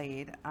sharpen the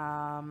blade.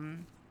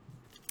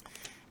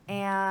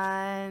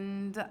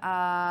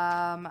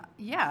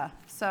 Yeah,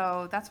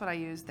 so that's what I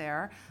use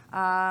there.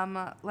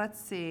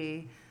 Let's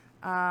see.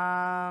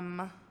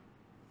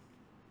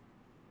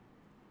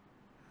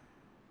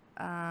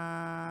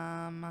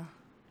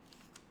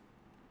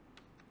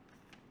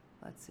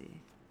 Let's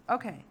see.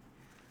 Okay.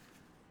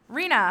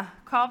 Rena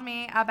called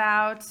me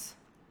about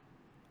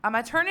a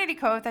maternity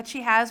coat that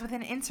she has with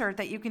an insert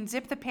that you can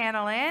zip the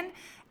panel in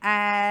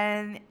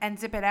and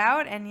zip it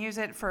out and use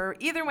it for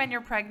either when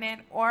you're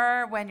pregnant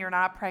or when you're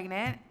not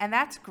pregnant. And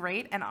that's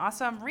great and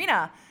awesome.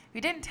 Rena, you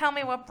didn't tell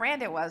me what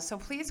brand it was, so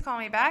please call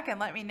me back and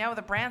let me know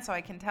the brand so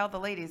I can tell the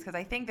ladies, because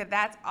I think that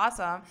that's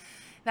awesome.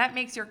 That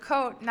makes your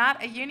coat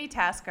not a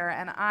unitasker,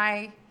 and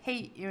I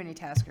hate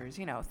unitaskers,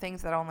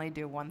 things that only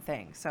do one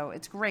thing. So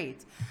it's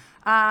great.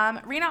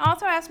 Rena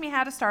also asked me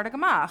how to start a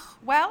gemach.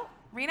 Well,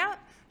 Rena,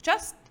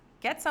 just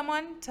get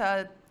someone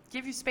to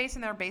give you space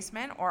in their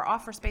basement or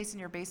offer space in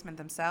your basement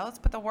themselves.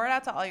 Put the word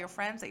out to all your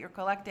friends that you're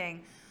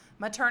collecting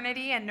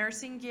maternity and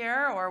nursing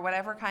gear or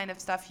whatever kind of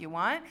stuff you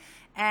want,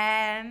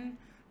 and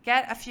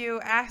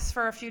ask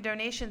for a few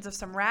donations of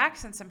some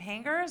racks and some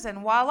hangers, and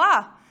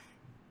voila,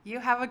 you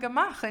have a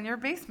gemach in your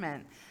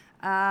basement.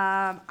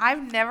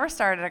 I've never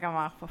started a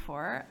gemach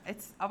before.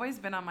 It's always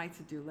been on my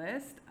to-do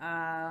list.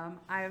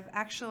 I've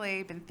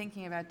actually been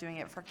thinking about doing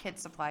it for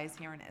kids' supplies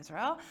here in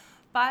Israel.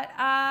 But,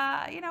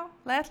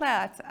 let.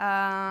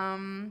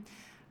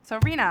 So,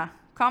 Rena,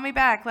 call me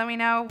back. Let me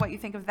know what you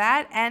think of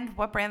that and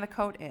what brand the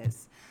coat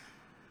is.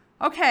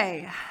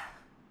 Okay.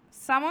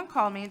 Someone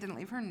called me and didn't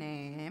leave her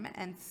name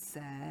and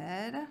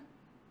said,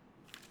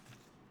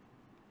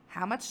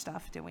 how much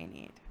stuff do we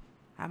need?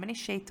 How many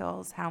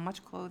shaitels? How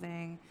much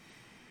clothing?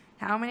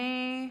 How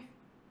many?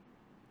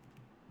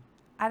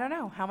 I don't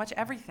know. How much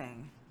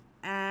everything?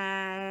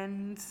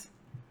 And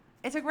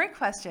it's a great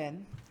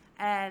question.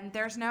 And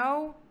there's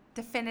no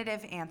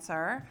definitive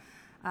answer.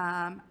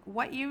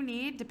 What you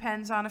need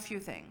depends on a few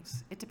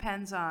things. It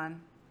depends on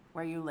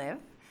where you live.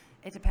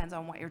 It depends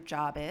on what your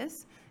job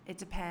is. It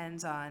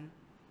depends on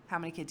how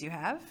many kids you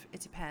have.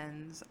 It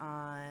depends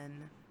on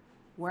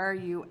where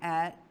you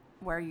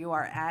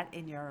are at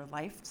in your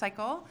life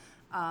cycle.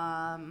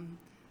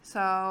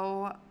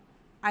 So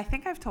I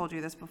think I've told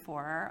you this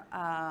before.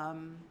 I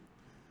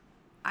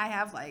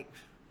have like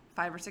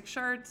 5 or 6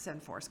 shirts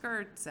and 4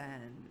 skirts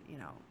and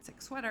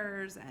 6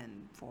 sweaters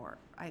and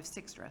I have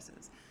 6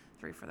 dresses,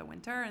 3 for the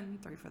winter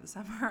and 3 for the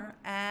summer,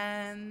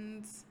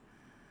 and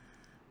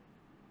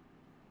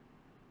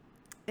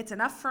it's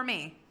enough for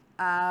me.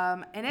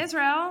 In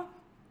Israel,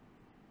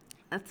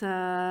 it's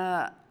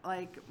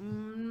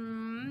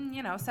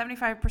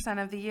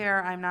 75% of the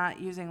year I'm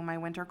not using my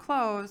winter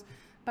clothes,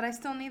 but I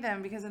still need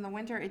them because in the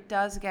winter it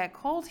does get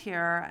cold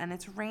here and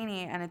it's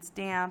rainy and it's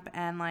damp,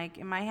 and like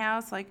in my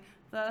house, like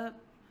the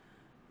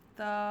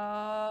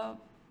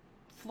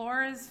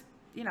floor is,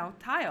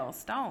 tile,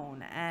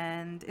 stone,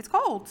 and it's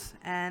cold,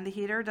 and the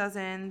heater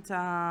doesn't,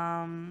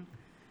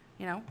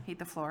 heat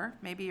the floor.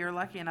 Maybe you're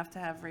lucky enough to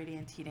have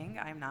radiant heating.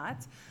 I'm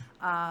not.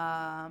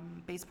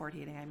 Baseboard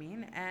heating, I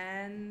mean.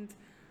 And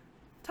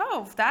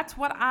Tov, that's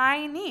what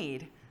I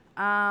need.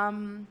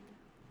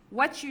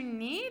 What you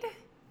need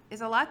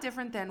is a lot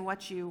different than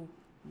what you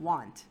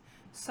want.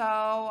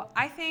 So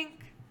I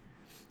think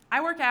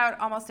I work out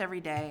almost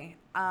every day.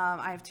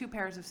 I have 2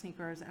 pairs of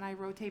sneakers, and I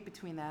rotate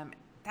between them.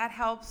 That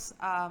helps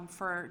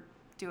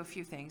do a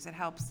few things. It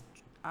helps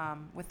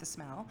with the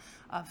smell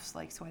of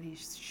like sweaty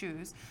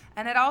shoes,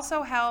 and it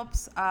also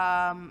helps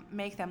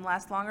make them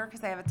last longer because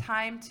they have a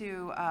time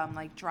to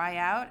dry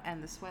out,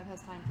 and the sweat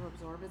has time to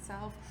absorb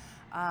itself.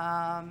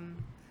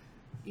 And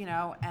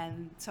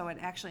so it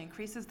actually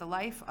increases the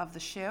life of the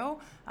shoe.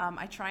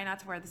 I try not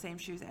to wear the same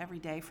shoes every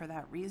day for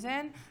that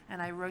reason,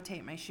 and I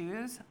rotate my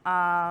shoes.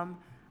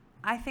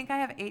 I think I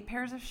have 8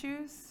 pairs of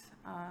shoes.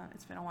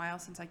 It's been a while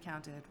since I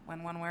counted.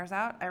 When one wears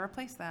out, I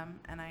replace them,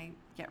 and I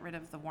get rid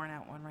of the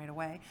worn-out one right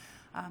away.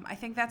 I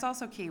think that's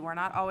also key. We're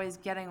not always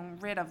getting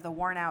rid of the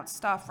worn-out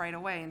stuff right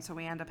away, and so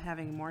we end up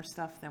having more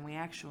stuff than we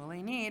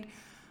actually need.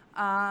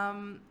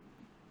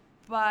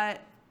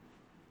 But,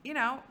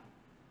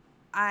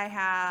 I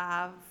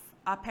have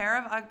a pair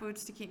of Ugg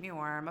boots to keep me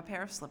warm, a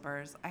pair of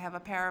slippers. I have a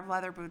pair of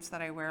leather boots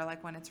that I wear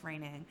like when it's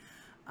raining.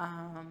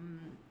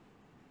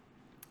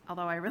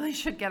 Although I really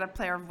should get a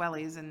pair of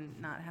wellies and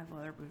not have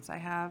leather boots. I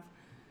have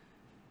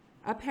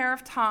a pair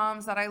of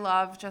Toms that I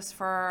love just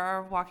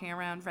for walking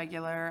around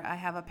regular. I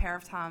have a pair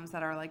of Toms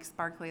that are like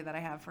sparkly that I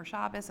have for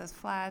Shabbos as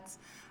flats.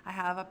 I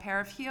have a pair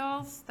of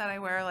heels that I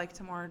wear like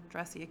to more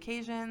dressy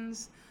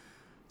occasions.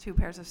 2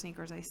 pairs of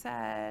sneakers, I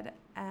said.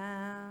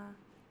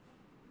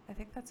 I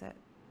think that's it.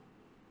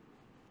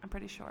 I'm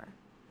pretty sure.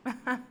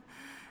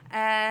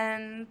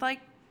 And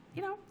like,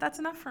 that's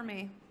enough for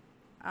me.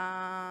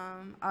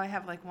 I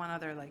have like one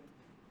other like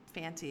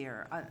fancy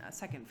or a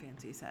second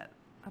fancy set.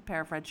 A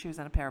pair of red shoes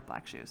and a pair of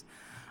black shoes.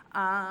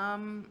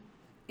 That's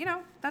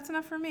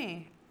enough for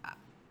me.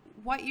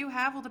 What you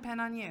have will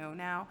depend on you.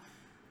 Now,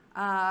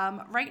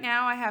 right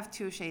now I have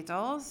 2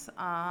 shadels.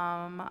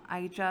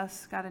 I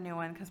just got a new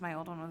one because my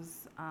old one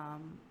was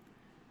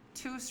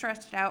too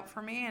stretched out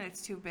for me and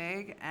it's too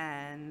big,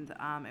 and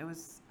it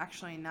was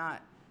actually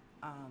not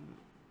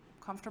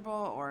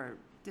comfortable or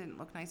didn't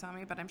look nice on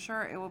me, but I'm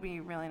sure it will be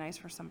really nice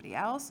for somebody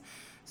else.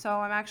 So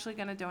I'm actually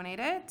going to donate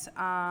it.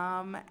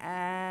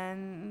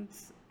 And,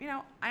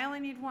 I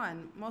only need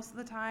one. Most of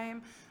the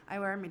time I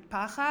wear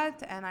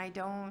mitpachat and I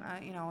don't,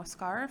 a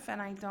scarf,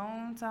 and I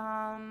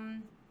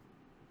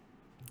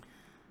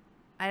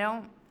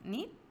don't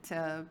need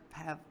to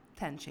have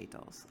 10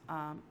 shekels.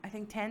 I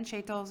think 10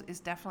 shekels is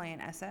definitely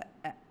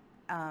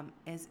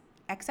is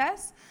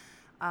excess.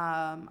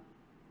 I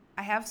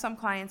have some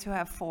clients who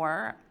have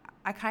 4.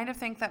 I kind of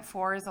think that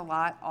 4 is a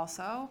lot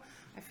also.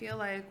 I feel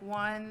like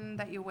one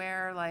that you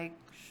wear, like,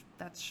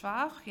 that's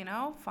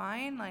schwach,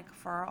 fine, like,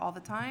 for all the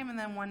time, and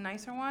then one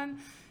nicer one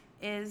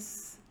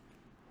is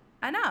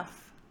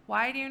enough.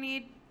 Why do you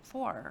need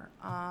 4?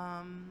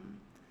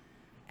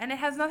 And it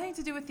has nothing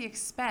to do with the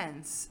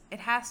expense. It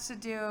has to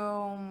do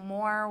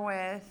more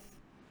with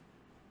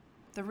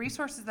the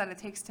resources that it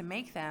takes to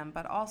make them,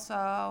 but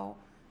also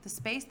the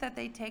space that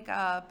they take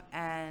up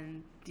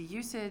and the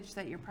usage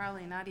that you're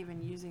probably not even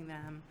using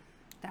them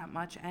that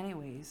much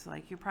anyways.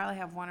 Like, you probably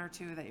have 1 or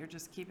 2 that you're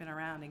just keeping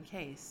around in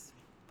case.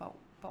 But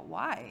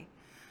why?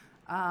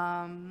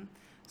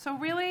 So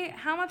really,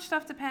 how much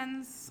stuff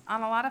depends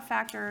on a lot of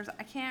factors.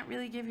 I can't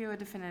really give you a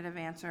definitive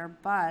answer,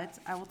 but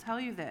I will tell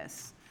you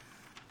this.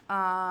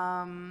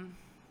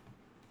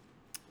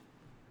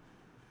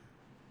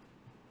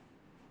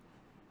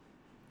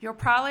 You're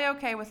probably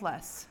okay with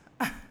less.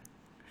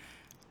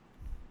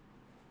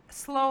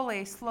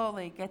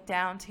 Slowly get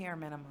down to your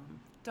minimum.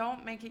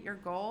 Don't make it your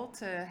goal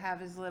to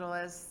have as little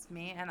as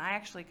me, and I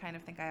actually kind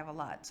of think I have a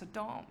lot, so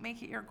don't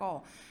make it your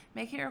goal.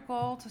 Make it your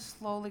goal to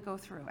slowly go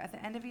through. At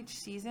the end of each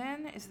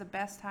season is the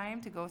best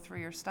time to go through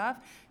your stuff,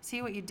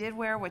 see what you did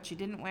wear, what you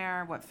didn't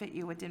wear, what fit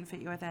you, what didn't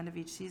fit you at the end of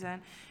each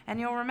season, and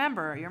you'll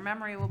remember. Your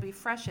memory will be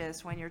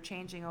freshest when you're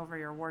changing over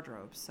your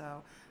wardrobe.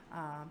 So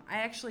I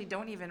actually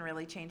don't even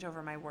really change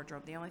over my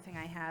wardrobe. The only thing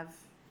I have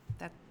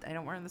that I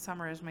don't wear in the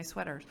summer is my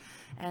sweaters.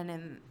 And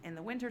in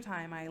the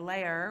wintertime, I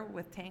layer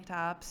with tank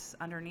tops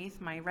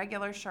underneath my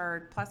regular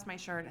shirt plus my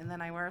shirt, and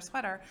then I wear a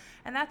sweater.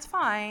 And that's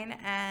fine.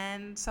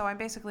 And so I'm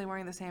basically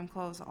wearing the same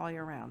clothes all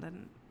year round.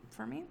 And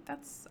for me,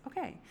 that's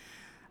okay.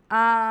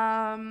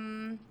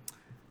 Elisheva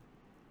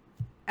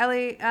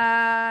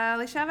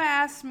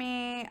asked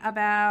me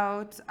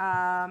about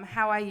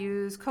how I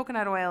use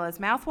coconut oil as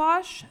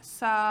mouthwash.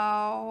 So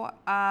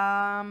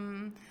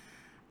I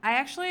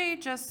actually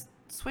just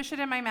swish it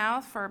in my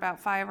mouth for about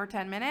 5 or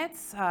 10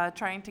 minutes,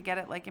 trying to get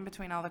it like in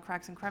between all the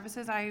cracks and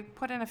crevices. I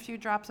put in a few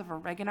drops of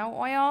oregano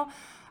oil,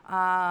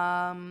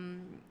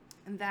 and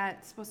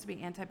that's supposed to be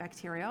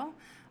antibacterial.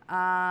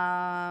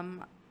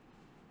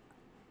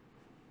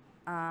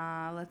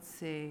 Let's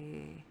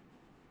see.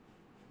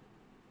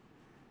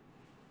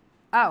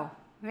 Oh,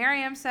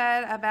 Miriam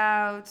said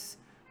about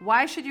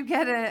why should you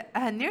get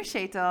a new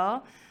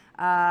sheitel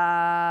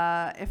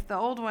if the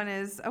old one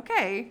is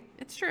okay.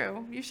 It's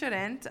true, you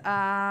shouldn't.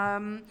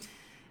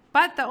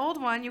 But the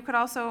old one you could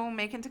also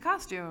make into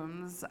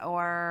costumes,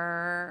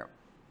 or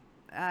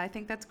I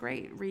think that's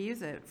great.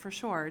 Reuse it for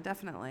sure,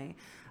 definitely.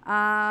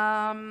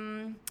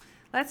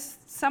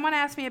 Someone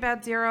asked me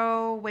about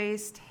zero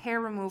waste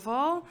hair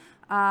removal,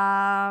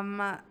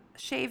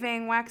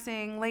 shaving,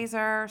 waxing,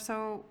 laser.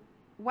 So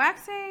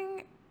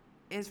waxing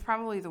is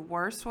probably the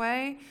worst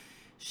way.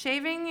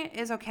 Shaving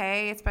is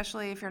okay,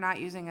 especially if you're not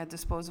using a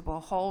disposable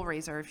whole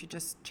razor, if you're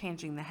just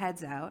changing the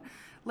heads out.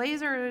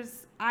 Laser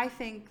is, I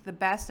think, the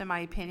best in my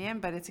opinion,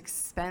 but it's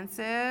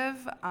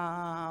expensive,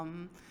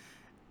 and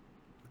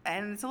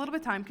it's a little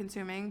bit time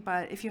consuming.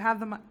 But if you have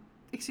the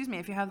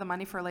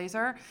money for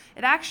laser,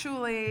 it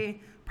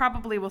actually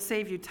probably will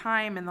save you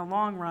time in the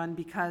long run,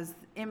 because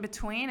in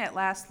between it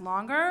lasts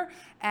longer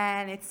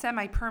and it's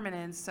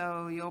semi-permanent,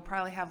 so you'll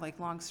probably have like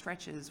long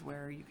stretches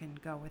where you can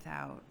go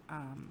without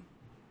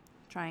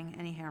trying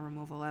any hair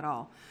removal at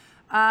all.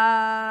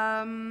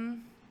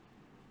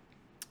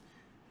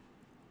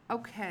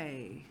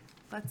 Okay,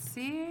 let's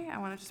see. I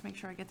want to just make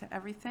sure I get to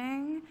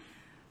everything.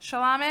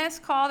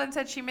 Shalamis called and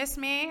said she missed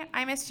me.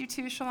 I missed you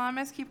too,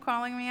 Shalamis. Keep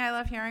calling me. I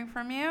love hearing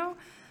from you.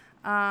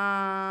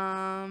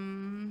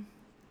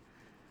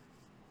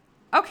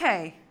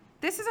 Okay,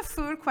 this is a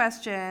food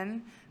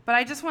question, but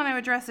I just want to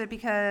address it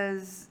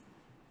because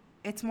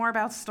it's more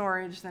about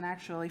storage than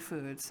actually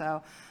food.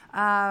 So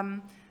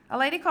a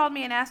lady called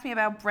me and asked me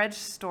about bread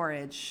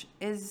storage.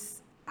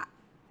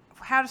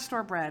 How to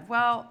store bread.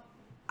 Well,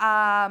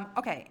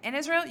 okay, in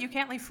Israel, you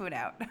can't leave food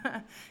out.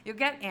 You'll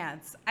get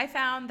ants. I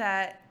found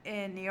that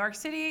in New York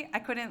City, I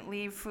couldn't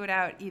leave food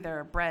out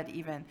either, bread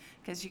even,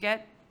 because you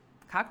get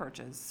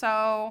cockroaches.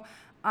 So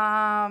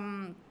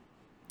I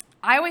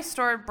always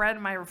stored bread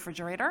in my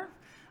refrigerator.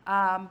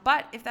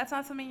 But if that's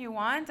not something you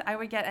want, I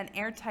would get an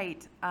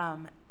airtight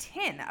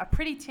tin, a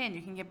pretty tin.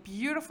 You can get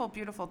beautiful,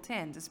 beautiful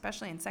tins,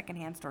 especially in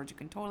secondhand stores. You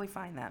can totally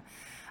find them.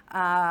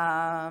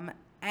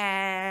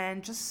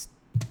 And just,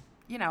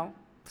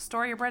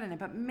 store your bread in it.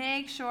 But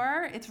make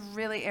sure it's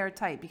really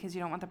airtight because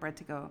you don't want the bread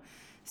to go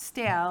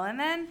stale. And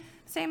then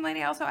same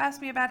lady also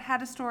asked me about how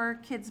to store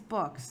kids'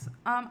 books.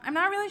 I'm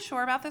not really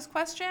sure about this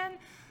question.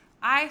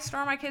 I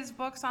store my kids'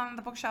 books on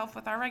the bookshelf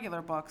with our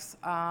regular books.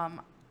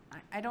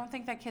 I don't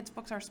think that kids'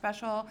 books are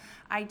special.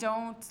 I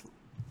don't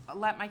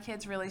let my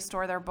kids really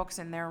store their books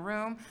in their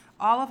room.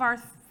 All of our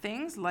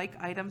things, like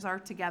items, are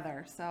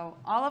together. So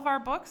all of our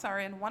books are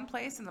in one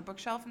place in the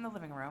bookshelf in the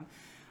living room.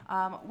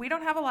 We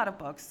don't have a lot of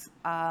books.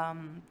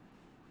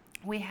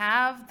 We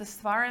have the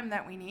Sfarim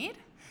that we need,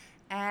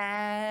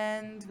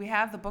 and we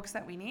have the books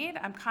that we need.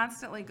 I'm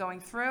constantly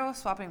going through,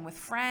 swapping with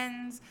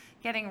friends,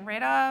 getting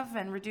rid of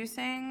and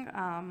reducing.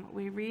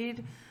 We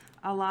read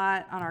a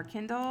lot on our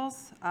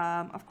Kindles.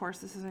 Of course,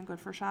 this isn't good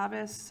for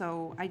Shabbos,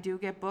 so I do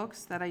get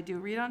books that I do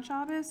read on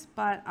Shabbos,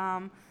 but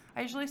I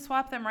usually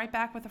swap them right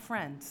back with a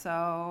friend.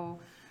 So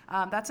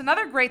that's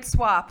another great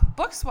swap.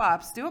 Book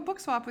swaps. Do a book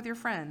swap with your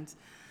friends.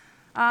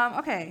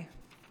 Okay.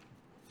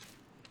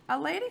 A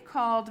lady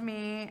called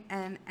me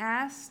and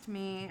asked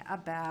me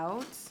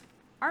about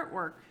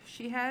artwork.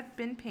 She had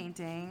been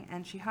painting,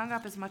 and she hung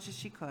up as much as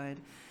she could.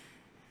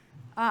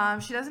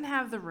 She doesn't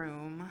have the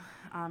room,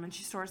 and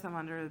she stores them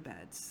under the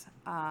beds.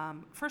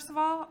 First of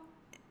all,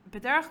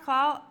 b'derech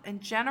klal, in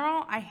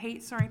general, I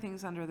hate storing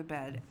things under the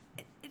bed.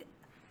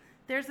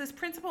 There's this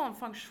principle in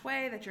feng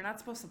shui that you're not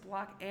supposed to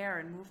block air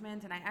and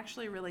movement, and I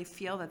actually really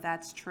feel that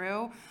that's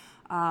true.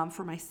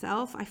 For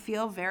myself, I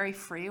feel very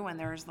free when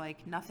there's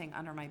nothing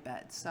under my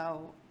bed.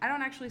 So I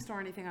don't actually store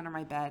anything under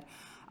my bed.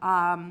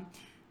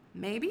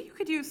 Maybe you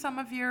could use some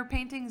of your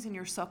paintings in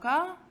your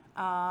sukkah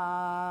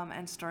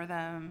and store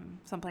them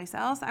someplace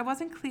else. I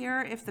wasn't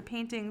clear if the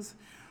paintings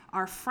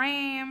are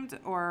framed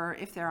or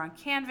if they're on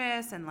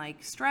canvas and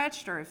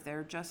stretched or if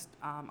they're just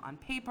on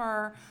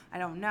paper. I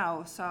don't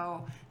know.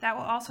 So that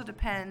will also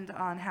depend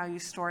on how you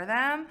store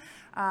them.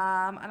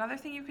 Another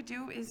thing you could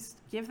do is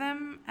give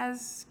them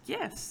as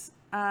gifts.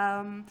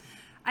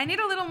 I need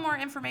a little more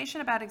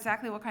information about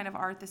exactly what kind of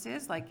art this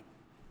is.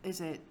 Is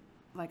it,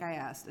 like I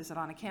asked, is it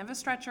on a canvas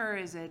stretcher?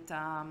 Is it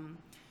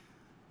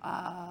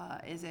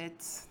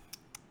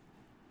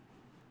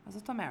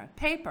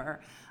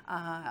paper?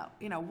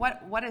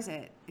 What is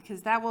it?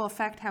 Because that will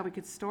affect how we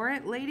could store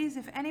it. Ladies,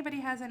 if anybody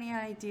has any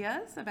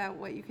ideas about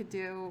what you could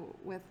do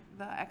with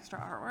the extra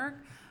artwork,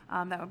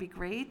 that would be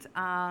great.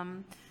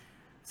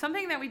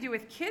 Something that we do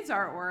with kids'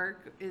 artwork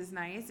is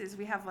nice, is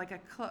we have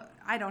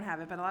I don't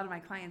have it, but a lot of my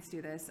clients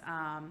do this.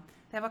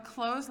 They have a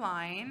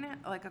clothesline,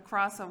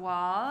 across a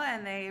wall,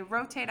 and they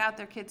rotate out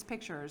their kids'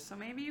 pictures. So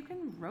maybe you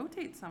can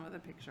rotate some of the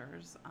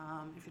pictures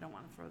if you don't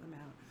want to throw them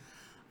out.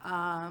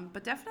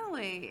 But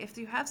definitely, if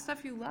you have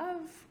stuff you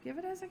love, give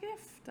it as a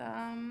gift.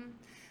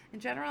 In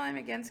general, I'm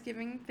against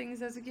giving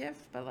things as a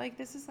gift, but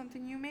this is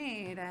something you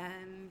made,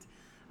 and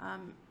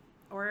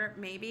or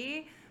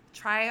maybe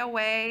try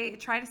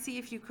to see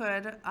if you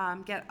could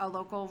get a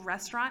local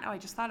restaurant. Oh, I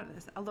just thought of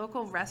this. A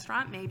local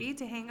restaurant maybe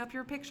to hang up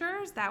your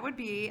pictures. That would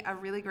be a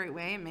really great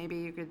way. Maybe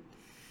you could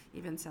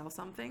even sell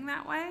something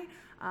that way.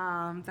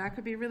 That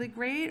could be really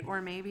great.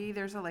 Or maybe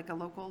there's a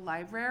local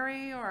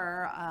library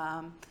or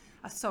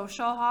a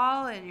social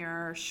hall in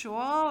your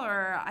shul,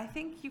 or I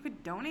think you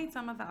could donate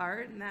some of the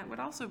art, and that would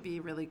also be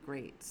really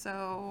great.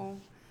 So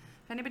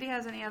if anybody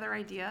has any other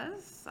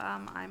ideas,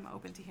 I'm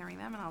open to hearing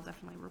them, and I'll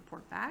definitely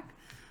report back.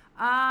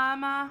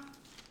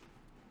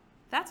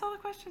 That's all the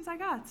questions I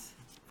got.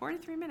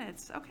 43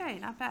 minutes. Okay,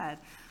 not bad.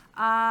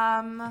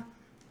 I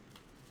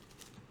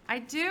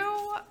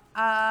do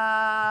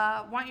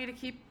want you to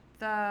keep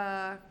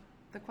the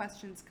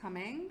questions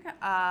coming.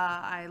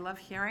 I love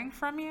hearing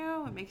from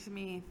you. It makes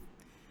me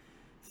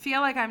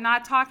feel like I'm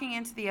not talking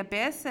into the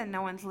abyss and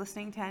no one's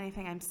listening to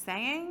anything I'm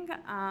saying.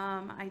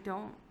 I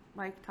don't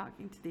like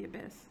talking to the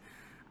abyss.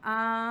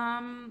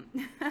 I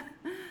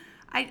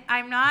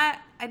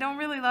don't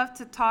really love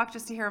to talk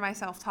just to hear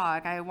myself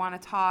talk. I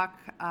want to talk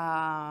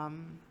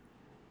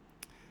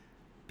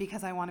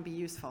because I want to be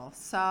useful.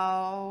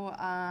 So,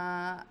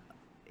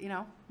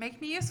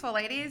 make me useful,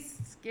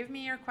 ladies. Give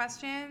me your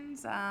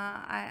questions.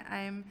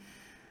 I'm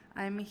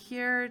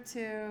here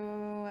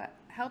to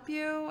help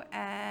you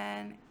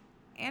and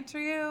answer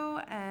you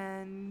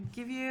and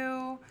give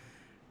you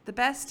the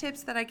best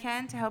tips that I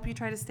can to help you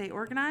try to stay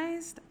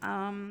organized.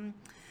 In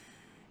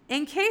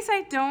case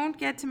I don't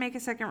get to make a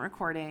second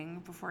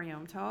recording before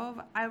Yom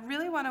Tov, I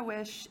really want to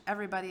wish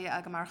everybody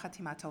a Gemar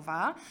Chatima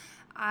Tova.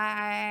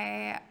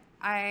 I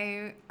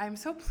I'm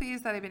so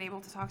pleased that I've been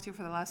able to talk to you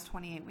for the last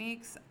 28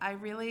 weeks. I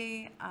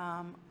really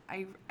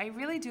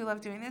do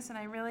love doing this, and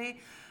I really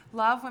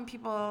love when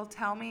people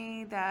tell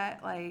me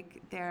that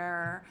like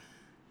they're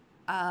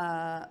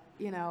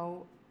you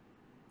know,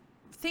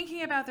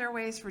 thinking about their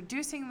waste,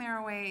 reducing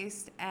their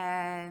waste.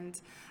 And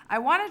I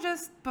want to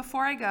just,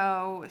 before I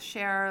go,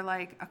 share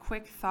like a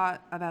quick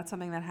thought about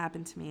something that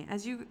happened to me.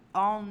 As you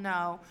all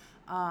know,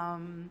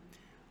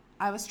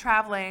 I was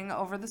traveling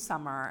over the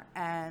summer,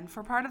 and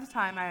for part of the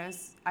time I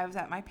was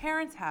at my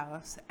parents'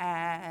 house,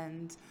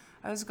 and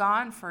I was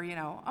gone for,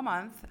 a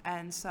month.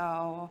 And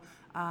so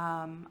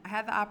I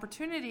had the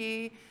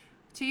opportunity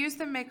to use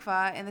the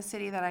mikvah in the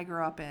city that I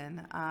grew up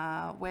in,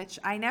 which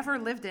I never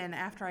lived in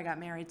after I got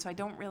married, so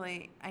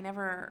I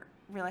never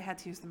really had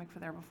to use the mikvah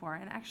there before.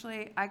 And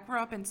actually, I grew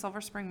up in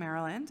Silver Spring,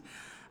 Maryland.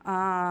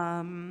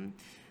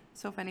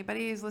 So if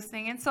anybody is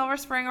listening in Silver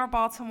Spring or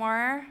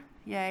Baltimore,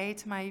 yay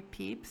to my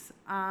peeps.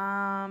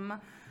 In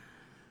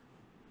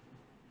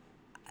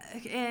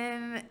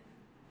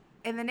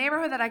the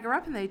neighborhood that I grew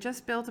up in, they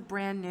just built a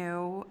brand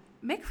new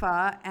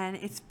mikvah, and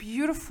it's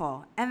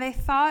beautiful. And they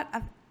thought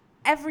of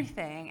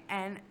everything.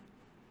 And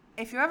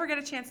if you ever get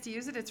a chance to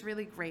use it, it's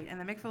really great. And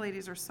the mikvah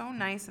ladies are so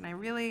nice, and I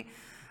really,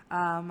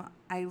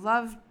 I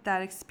loved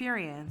that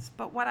experience.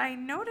 But what I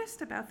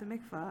noticed about the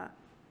mikvah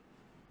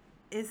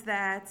is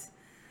that,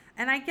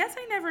 and I guess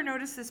I never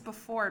noticed this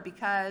before,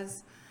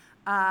 because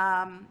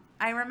I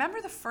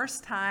remember the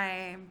first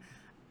time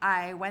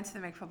I went to the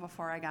mikvah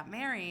before I got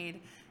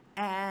married,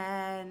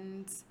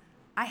 and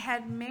I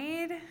had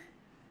made,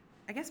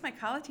 I guess my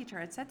college teacher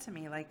had said to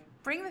me, like,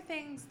 bring the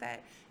things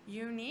that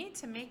you need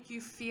to make you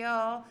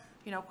feel,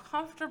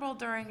 comfortable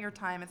during your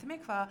time at the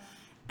mikvah.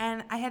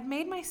 And I had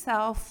made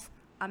myself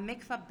a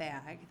mikvah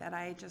bag that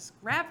I just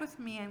grabbed with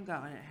me and go.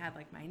 And it had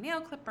like my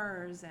nail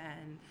clippers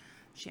and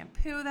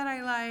shampoo that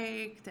I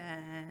liked.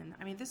 And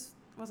I mean, this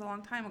was a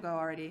long time ago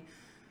already,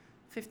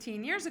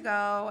 15 years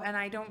ago. And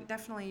I don't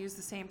definitely use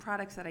the same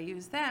products that I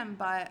use then.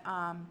 But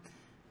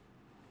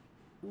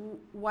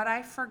what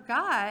I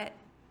forgot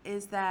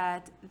is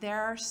that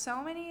there are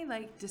so many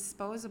like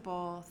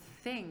disposable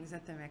things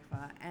at the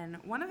mikvah. And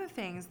one of the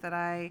things that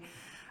I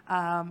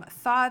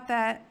thought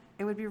that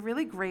it would be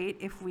really great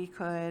if we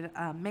could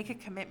make a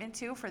commitment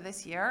to for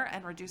this year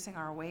and reducing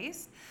our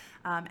waste.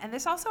 And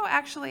this also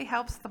actually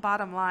helps the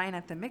bottom line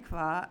at the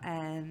mikvah,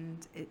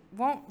 and it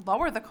won't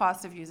lower the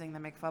cost of using the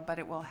mikvah, but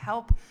it will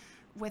help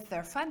with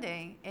their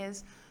funding,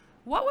 is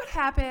what would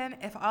happen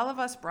if all of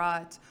us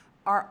brought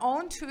our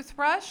own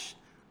toothbrush,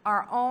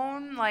 our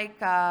own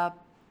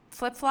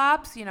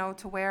flip-flops,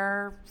 to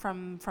wear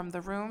from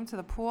the room to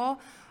the pool,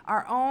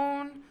 our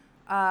own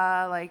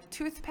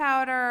tooth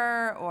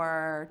powder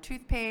or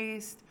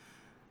toothpaste,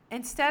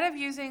 instead of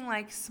using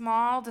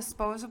small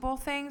disposable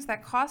things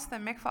that cost the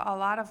mikvah a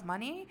lot of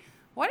money.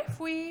 What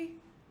if we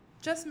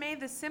just made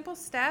this simple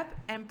step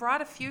and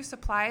brought a few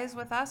supplies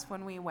with us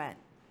when we went?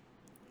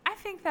 I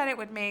think that it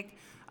would make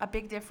a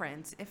big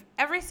difference. If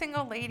every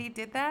single lady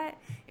did that,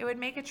 it would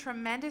make a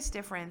tremendous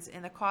difference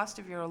in the cost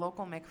of your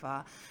local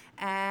mikvah.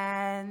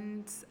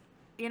 And,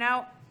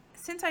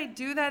 since I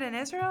do that in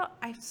Israel,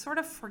 I've sort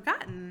of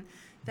forgotten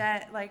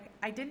that,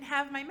 I didn't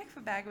have my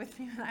mikvah bag with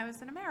me when I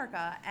was in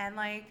America. And,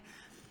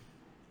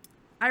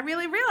 I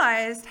really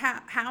realized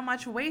how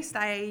much waste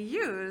I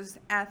used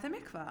at the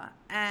mikvah.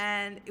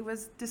 And it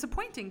was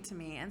disappointing to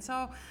me. And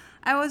so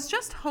I was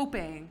just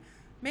hoping,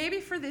 maybe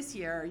for this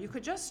year, you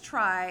could just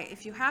try,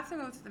 if you have to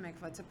go to the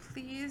mikvah, to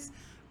please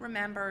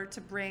remember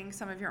to bring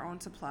some of your own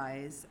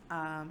supplies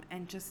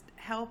and just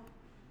help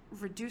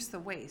reduce the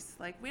waste.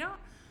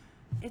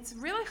 It's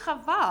really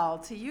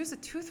chaval to use a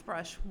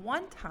toothbrush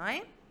one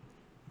time,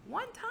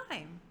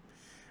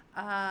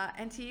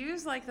 and to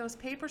use those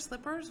paper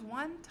slippers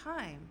one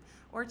time,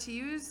 or to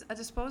use a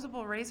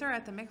disposable razor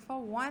at the mikvah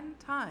one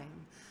time.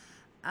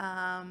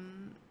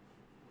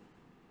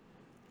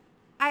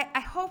 I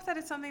hope that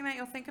it's something that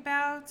you'll think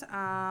about,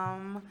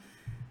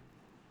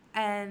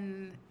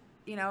 and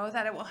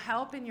that it will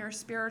help in your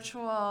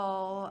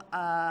spiritual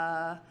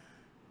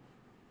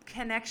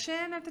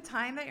connection at the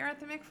time that you're at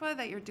the mikvah,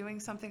 that you're doing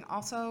something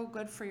also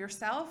good for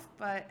yourself,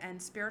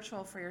 and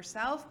spiritual for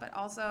yourself, but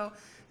also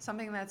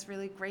something that's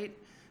really great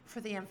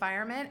for the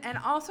environment, and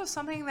also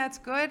something that's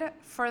good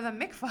for the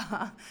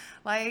mikvah.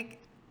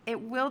 It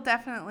will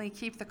definitely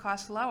keep the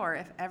cost lower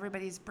if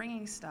everybody's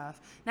bringing stuff.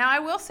 Now, I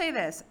will say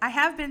this. I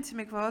have been to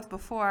mikvahot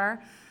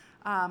before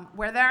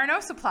where there are no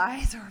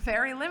supplies or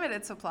very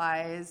limited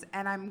supplies,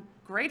 and I'm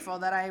grateful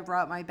that I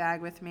brought my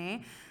bag with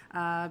me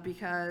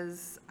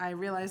because I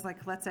realized,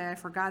 let's say I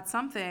forgot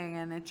something,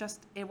 and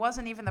it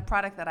wasn't even the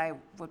product that I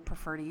would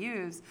prefer to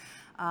use.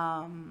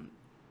 I'm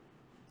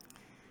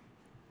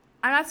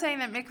not saying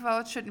that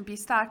mikvahot shouldn't be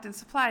stocked and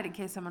supplied in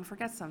case someone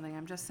forgets something.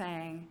 I'm just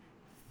saying,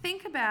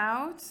 think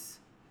about,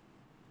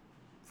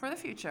 for the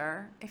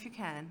future, if you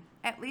can,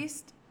 at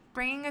least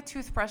bringing a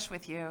toothbrush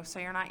with you so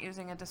you're not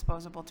using a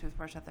disposable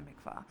toothbrush at the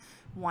mikvah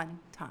one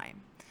time.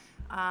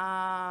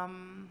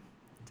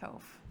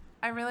 Tov.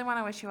 I really want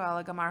to wish you all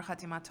a Gamar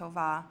Chatima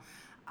Tova.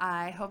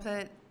 I hope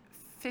that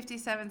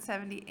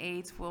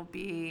 5778 will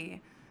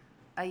be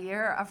a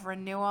year of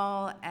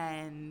renewal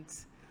and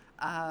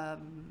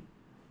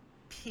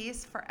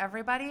peace for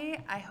everybody.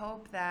 I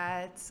hope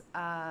that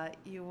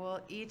you will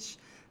each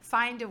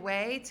find a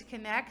way to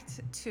connect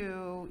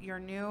to your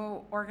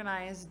new,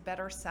 organized,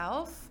 better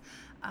self,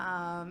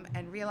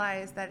 and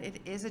realize that it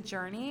is a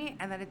journey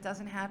and that it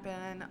doesn't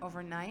happen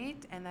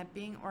overnight, and that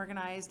being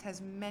organized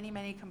has many,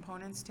 many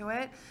components to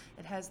it.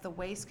 It has the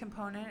waste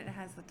component, it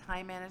has the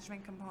time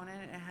management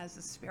component, it has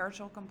the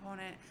spiritual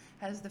component,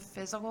 it has the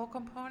physical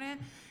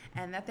component,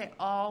 and that they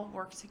all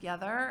work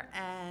together.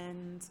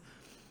 And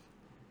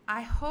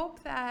I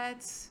hope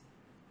that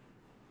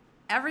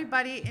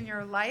everybody in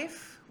your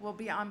life will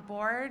be on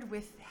board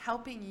with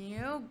helping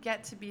you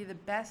get to be the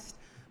best,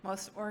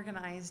 most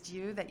organized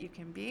you that you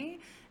can be.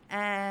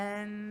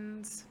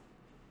 And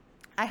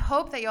I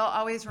hope that you'll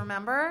always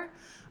remember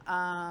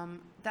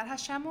that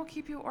Hashem will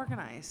keep you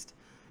organized.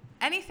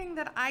 Anything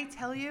that I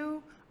tell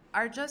you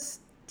are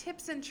just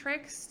tips and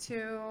tricks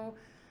to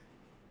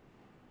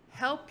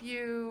help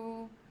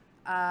you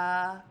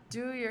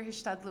do your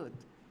hishtadlut.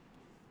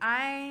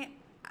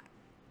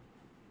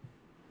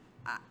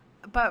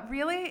 But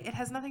really, it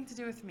has nothing to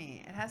do with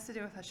me. It has to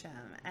do with Hashem.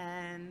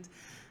 And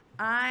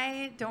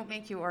I don't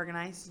make you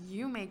organized.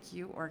 You make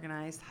you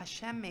organized.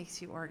 Hashem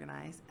makes you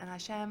organized. And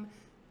Hashem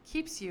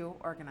keeps you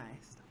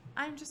organized.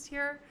 I'm just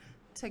here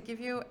to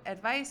give you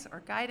advice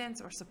or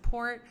guidance or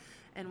support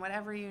and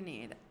whatever you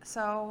need.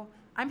 So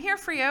I'm here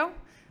for you.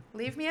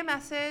 Leave me a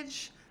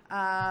message.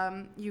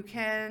 You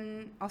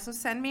can also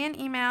send me an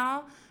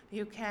email.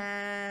 You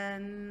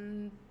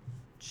can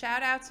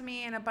shout out to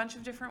me in a bunch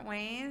of different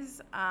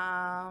ways.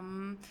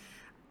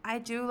 I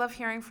do love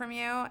hearing from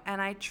you, and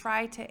I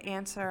try to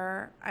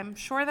answer. I'm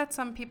sure that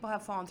some people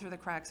have fallen through the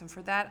cracks, and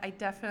for that, I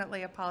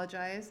definitely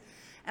apologize.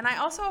 And I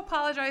also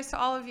apologize to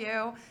all of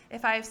you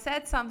if I've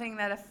said something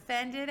that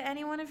offended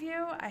any one of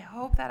you. I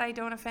hope that I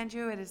don't offend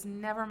you. It is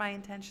never my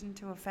intention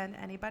to offend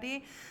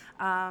anybody.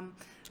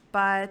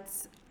 But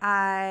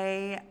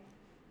I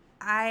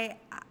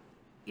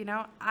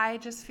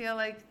just feel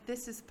like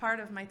this is part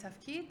of my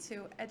tafkid,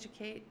 to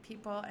educate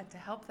people and to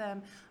help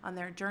them on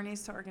their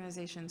journeys to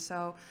organization.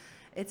 So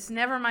it's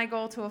never my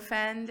goal to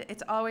offend.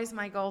 It's always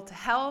my goal to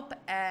help,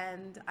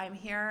 and I'm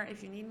here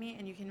if you need me,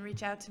 and you can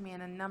reach out to me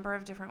in a number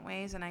of different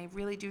ways, and I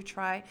really do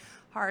try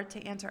hard to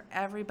answer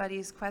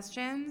everybody's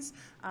questions.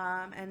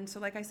 And so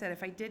like I said,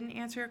 if I didn't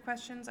answer your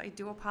questions, I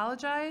do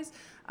apologize.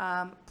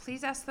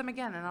 Please ask them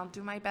again, and I'll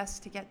do my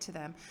best to get to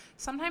them.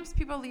 Sometimes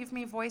people leave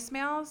me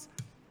voicemails,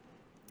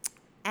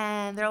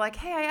 and they're like,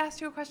 hey, I asked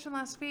you a question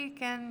last week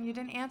and you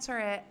didn't answer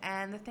it.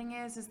 And the thing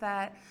is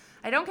that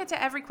I don't get to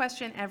every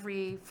question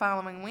every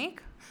following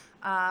week.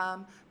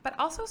 But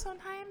also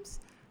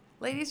sometimes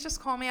ladies just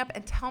call me up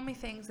and tell me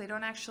things. They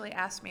don't actually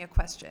ask me a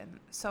question.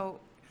 So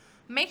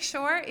make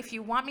sure if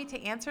you want me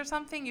to answer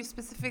something, you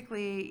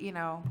specifically,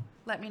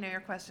 let me know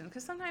your question.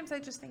 Because sometimes I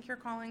just think you're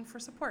calling for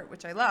support,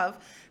 which I love.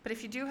 But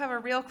if you do have a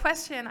real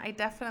question, I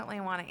definitely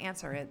want to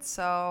answer it.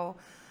 So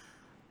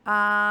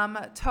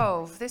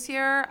Tov, this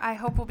year I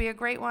hope will be a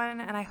great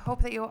one, and I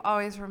hope that you'll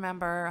always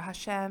remember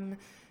Hashem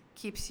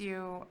keeps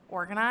you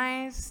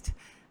organized,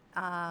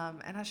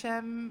 and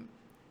Hashem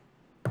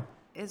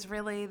is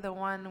really the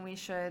one we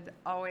should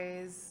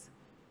always,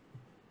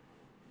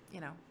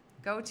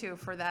 go to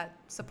for that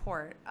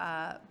support.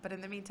 But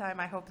in the meantime,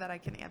 I hope that I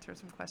can answer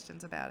some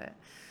questions about it.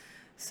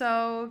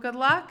 So good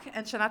luck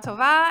and Shana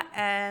Tova,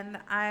 and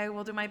I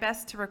will do my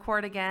best to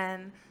record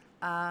again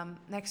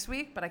next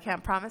week, but I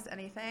can't promise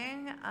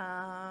anything.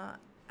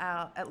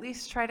 I'll at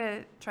least try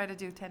to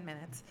do 10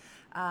 minutes,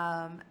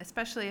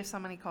 especially if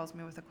somebody calls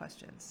me with a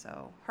question.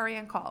 So hurry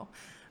and call.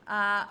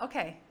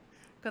 Okay.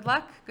 Good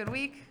luck. Good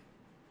week.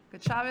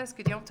 Good Shabbos.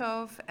 Good Yom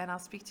Tov. And I'll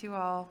speak to you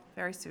all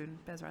very soon.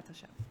 Bezrat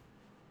Hashem.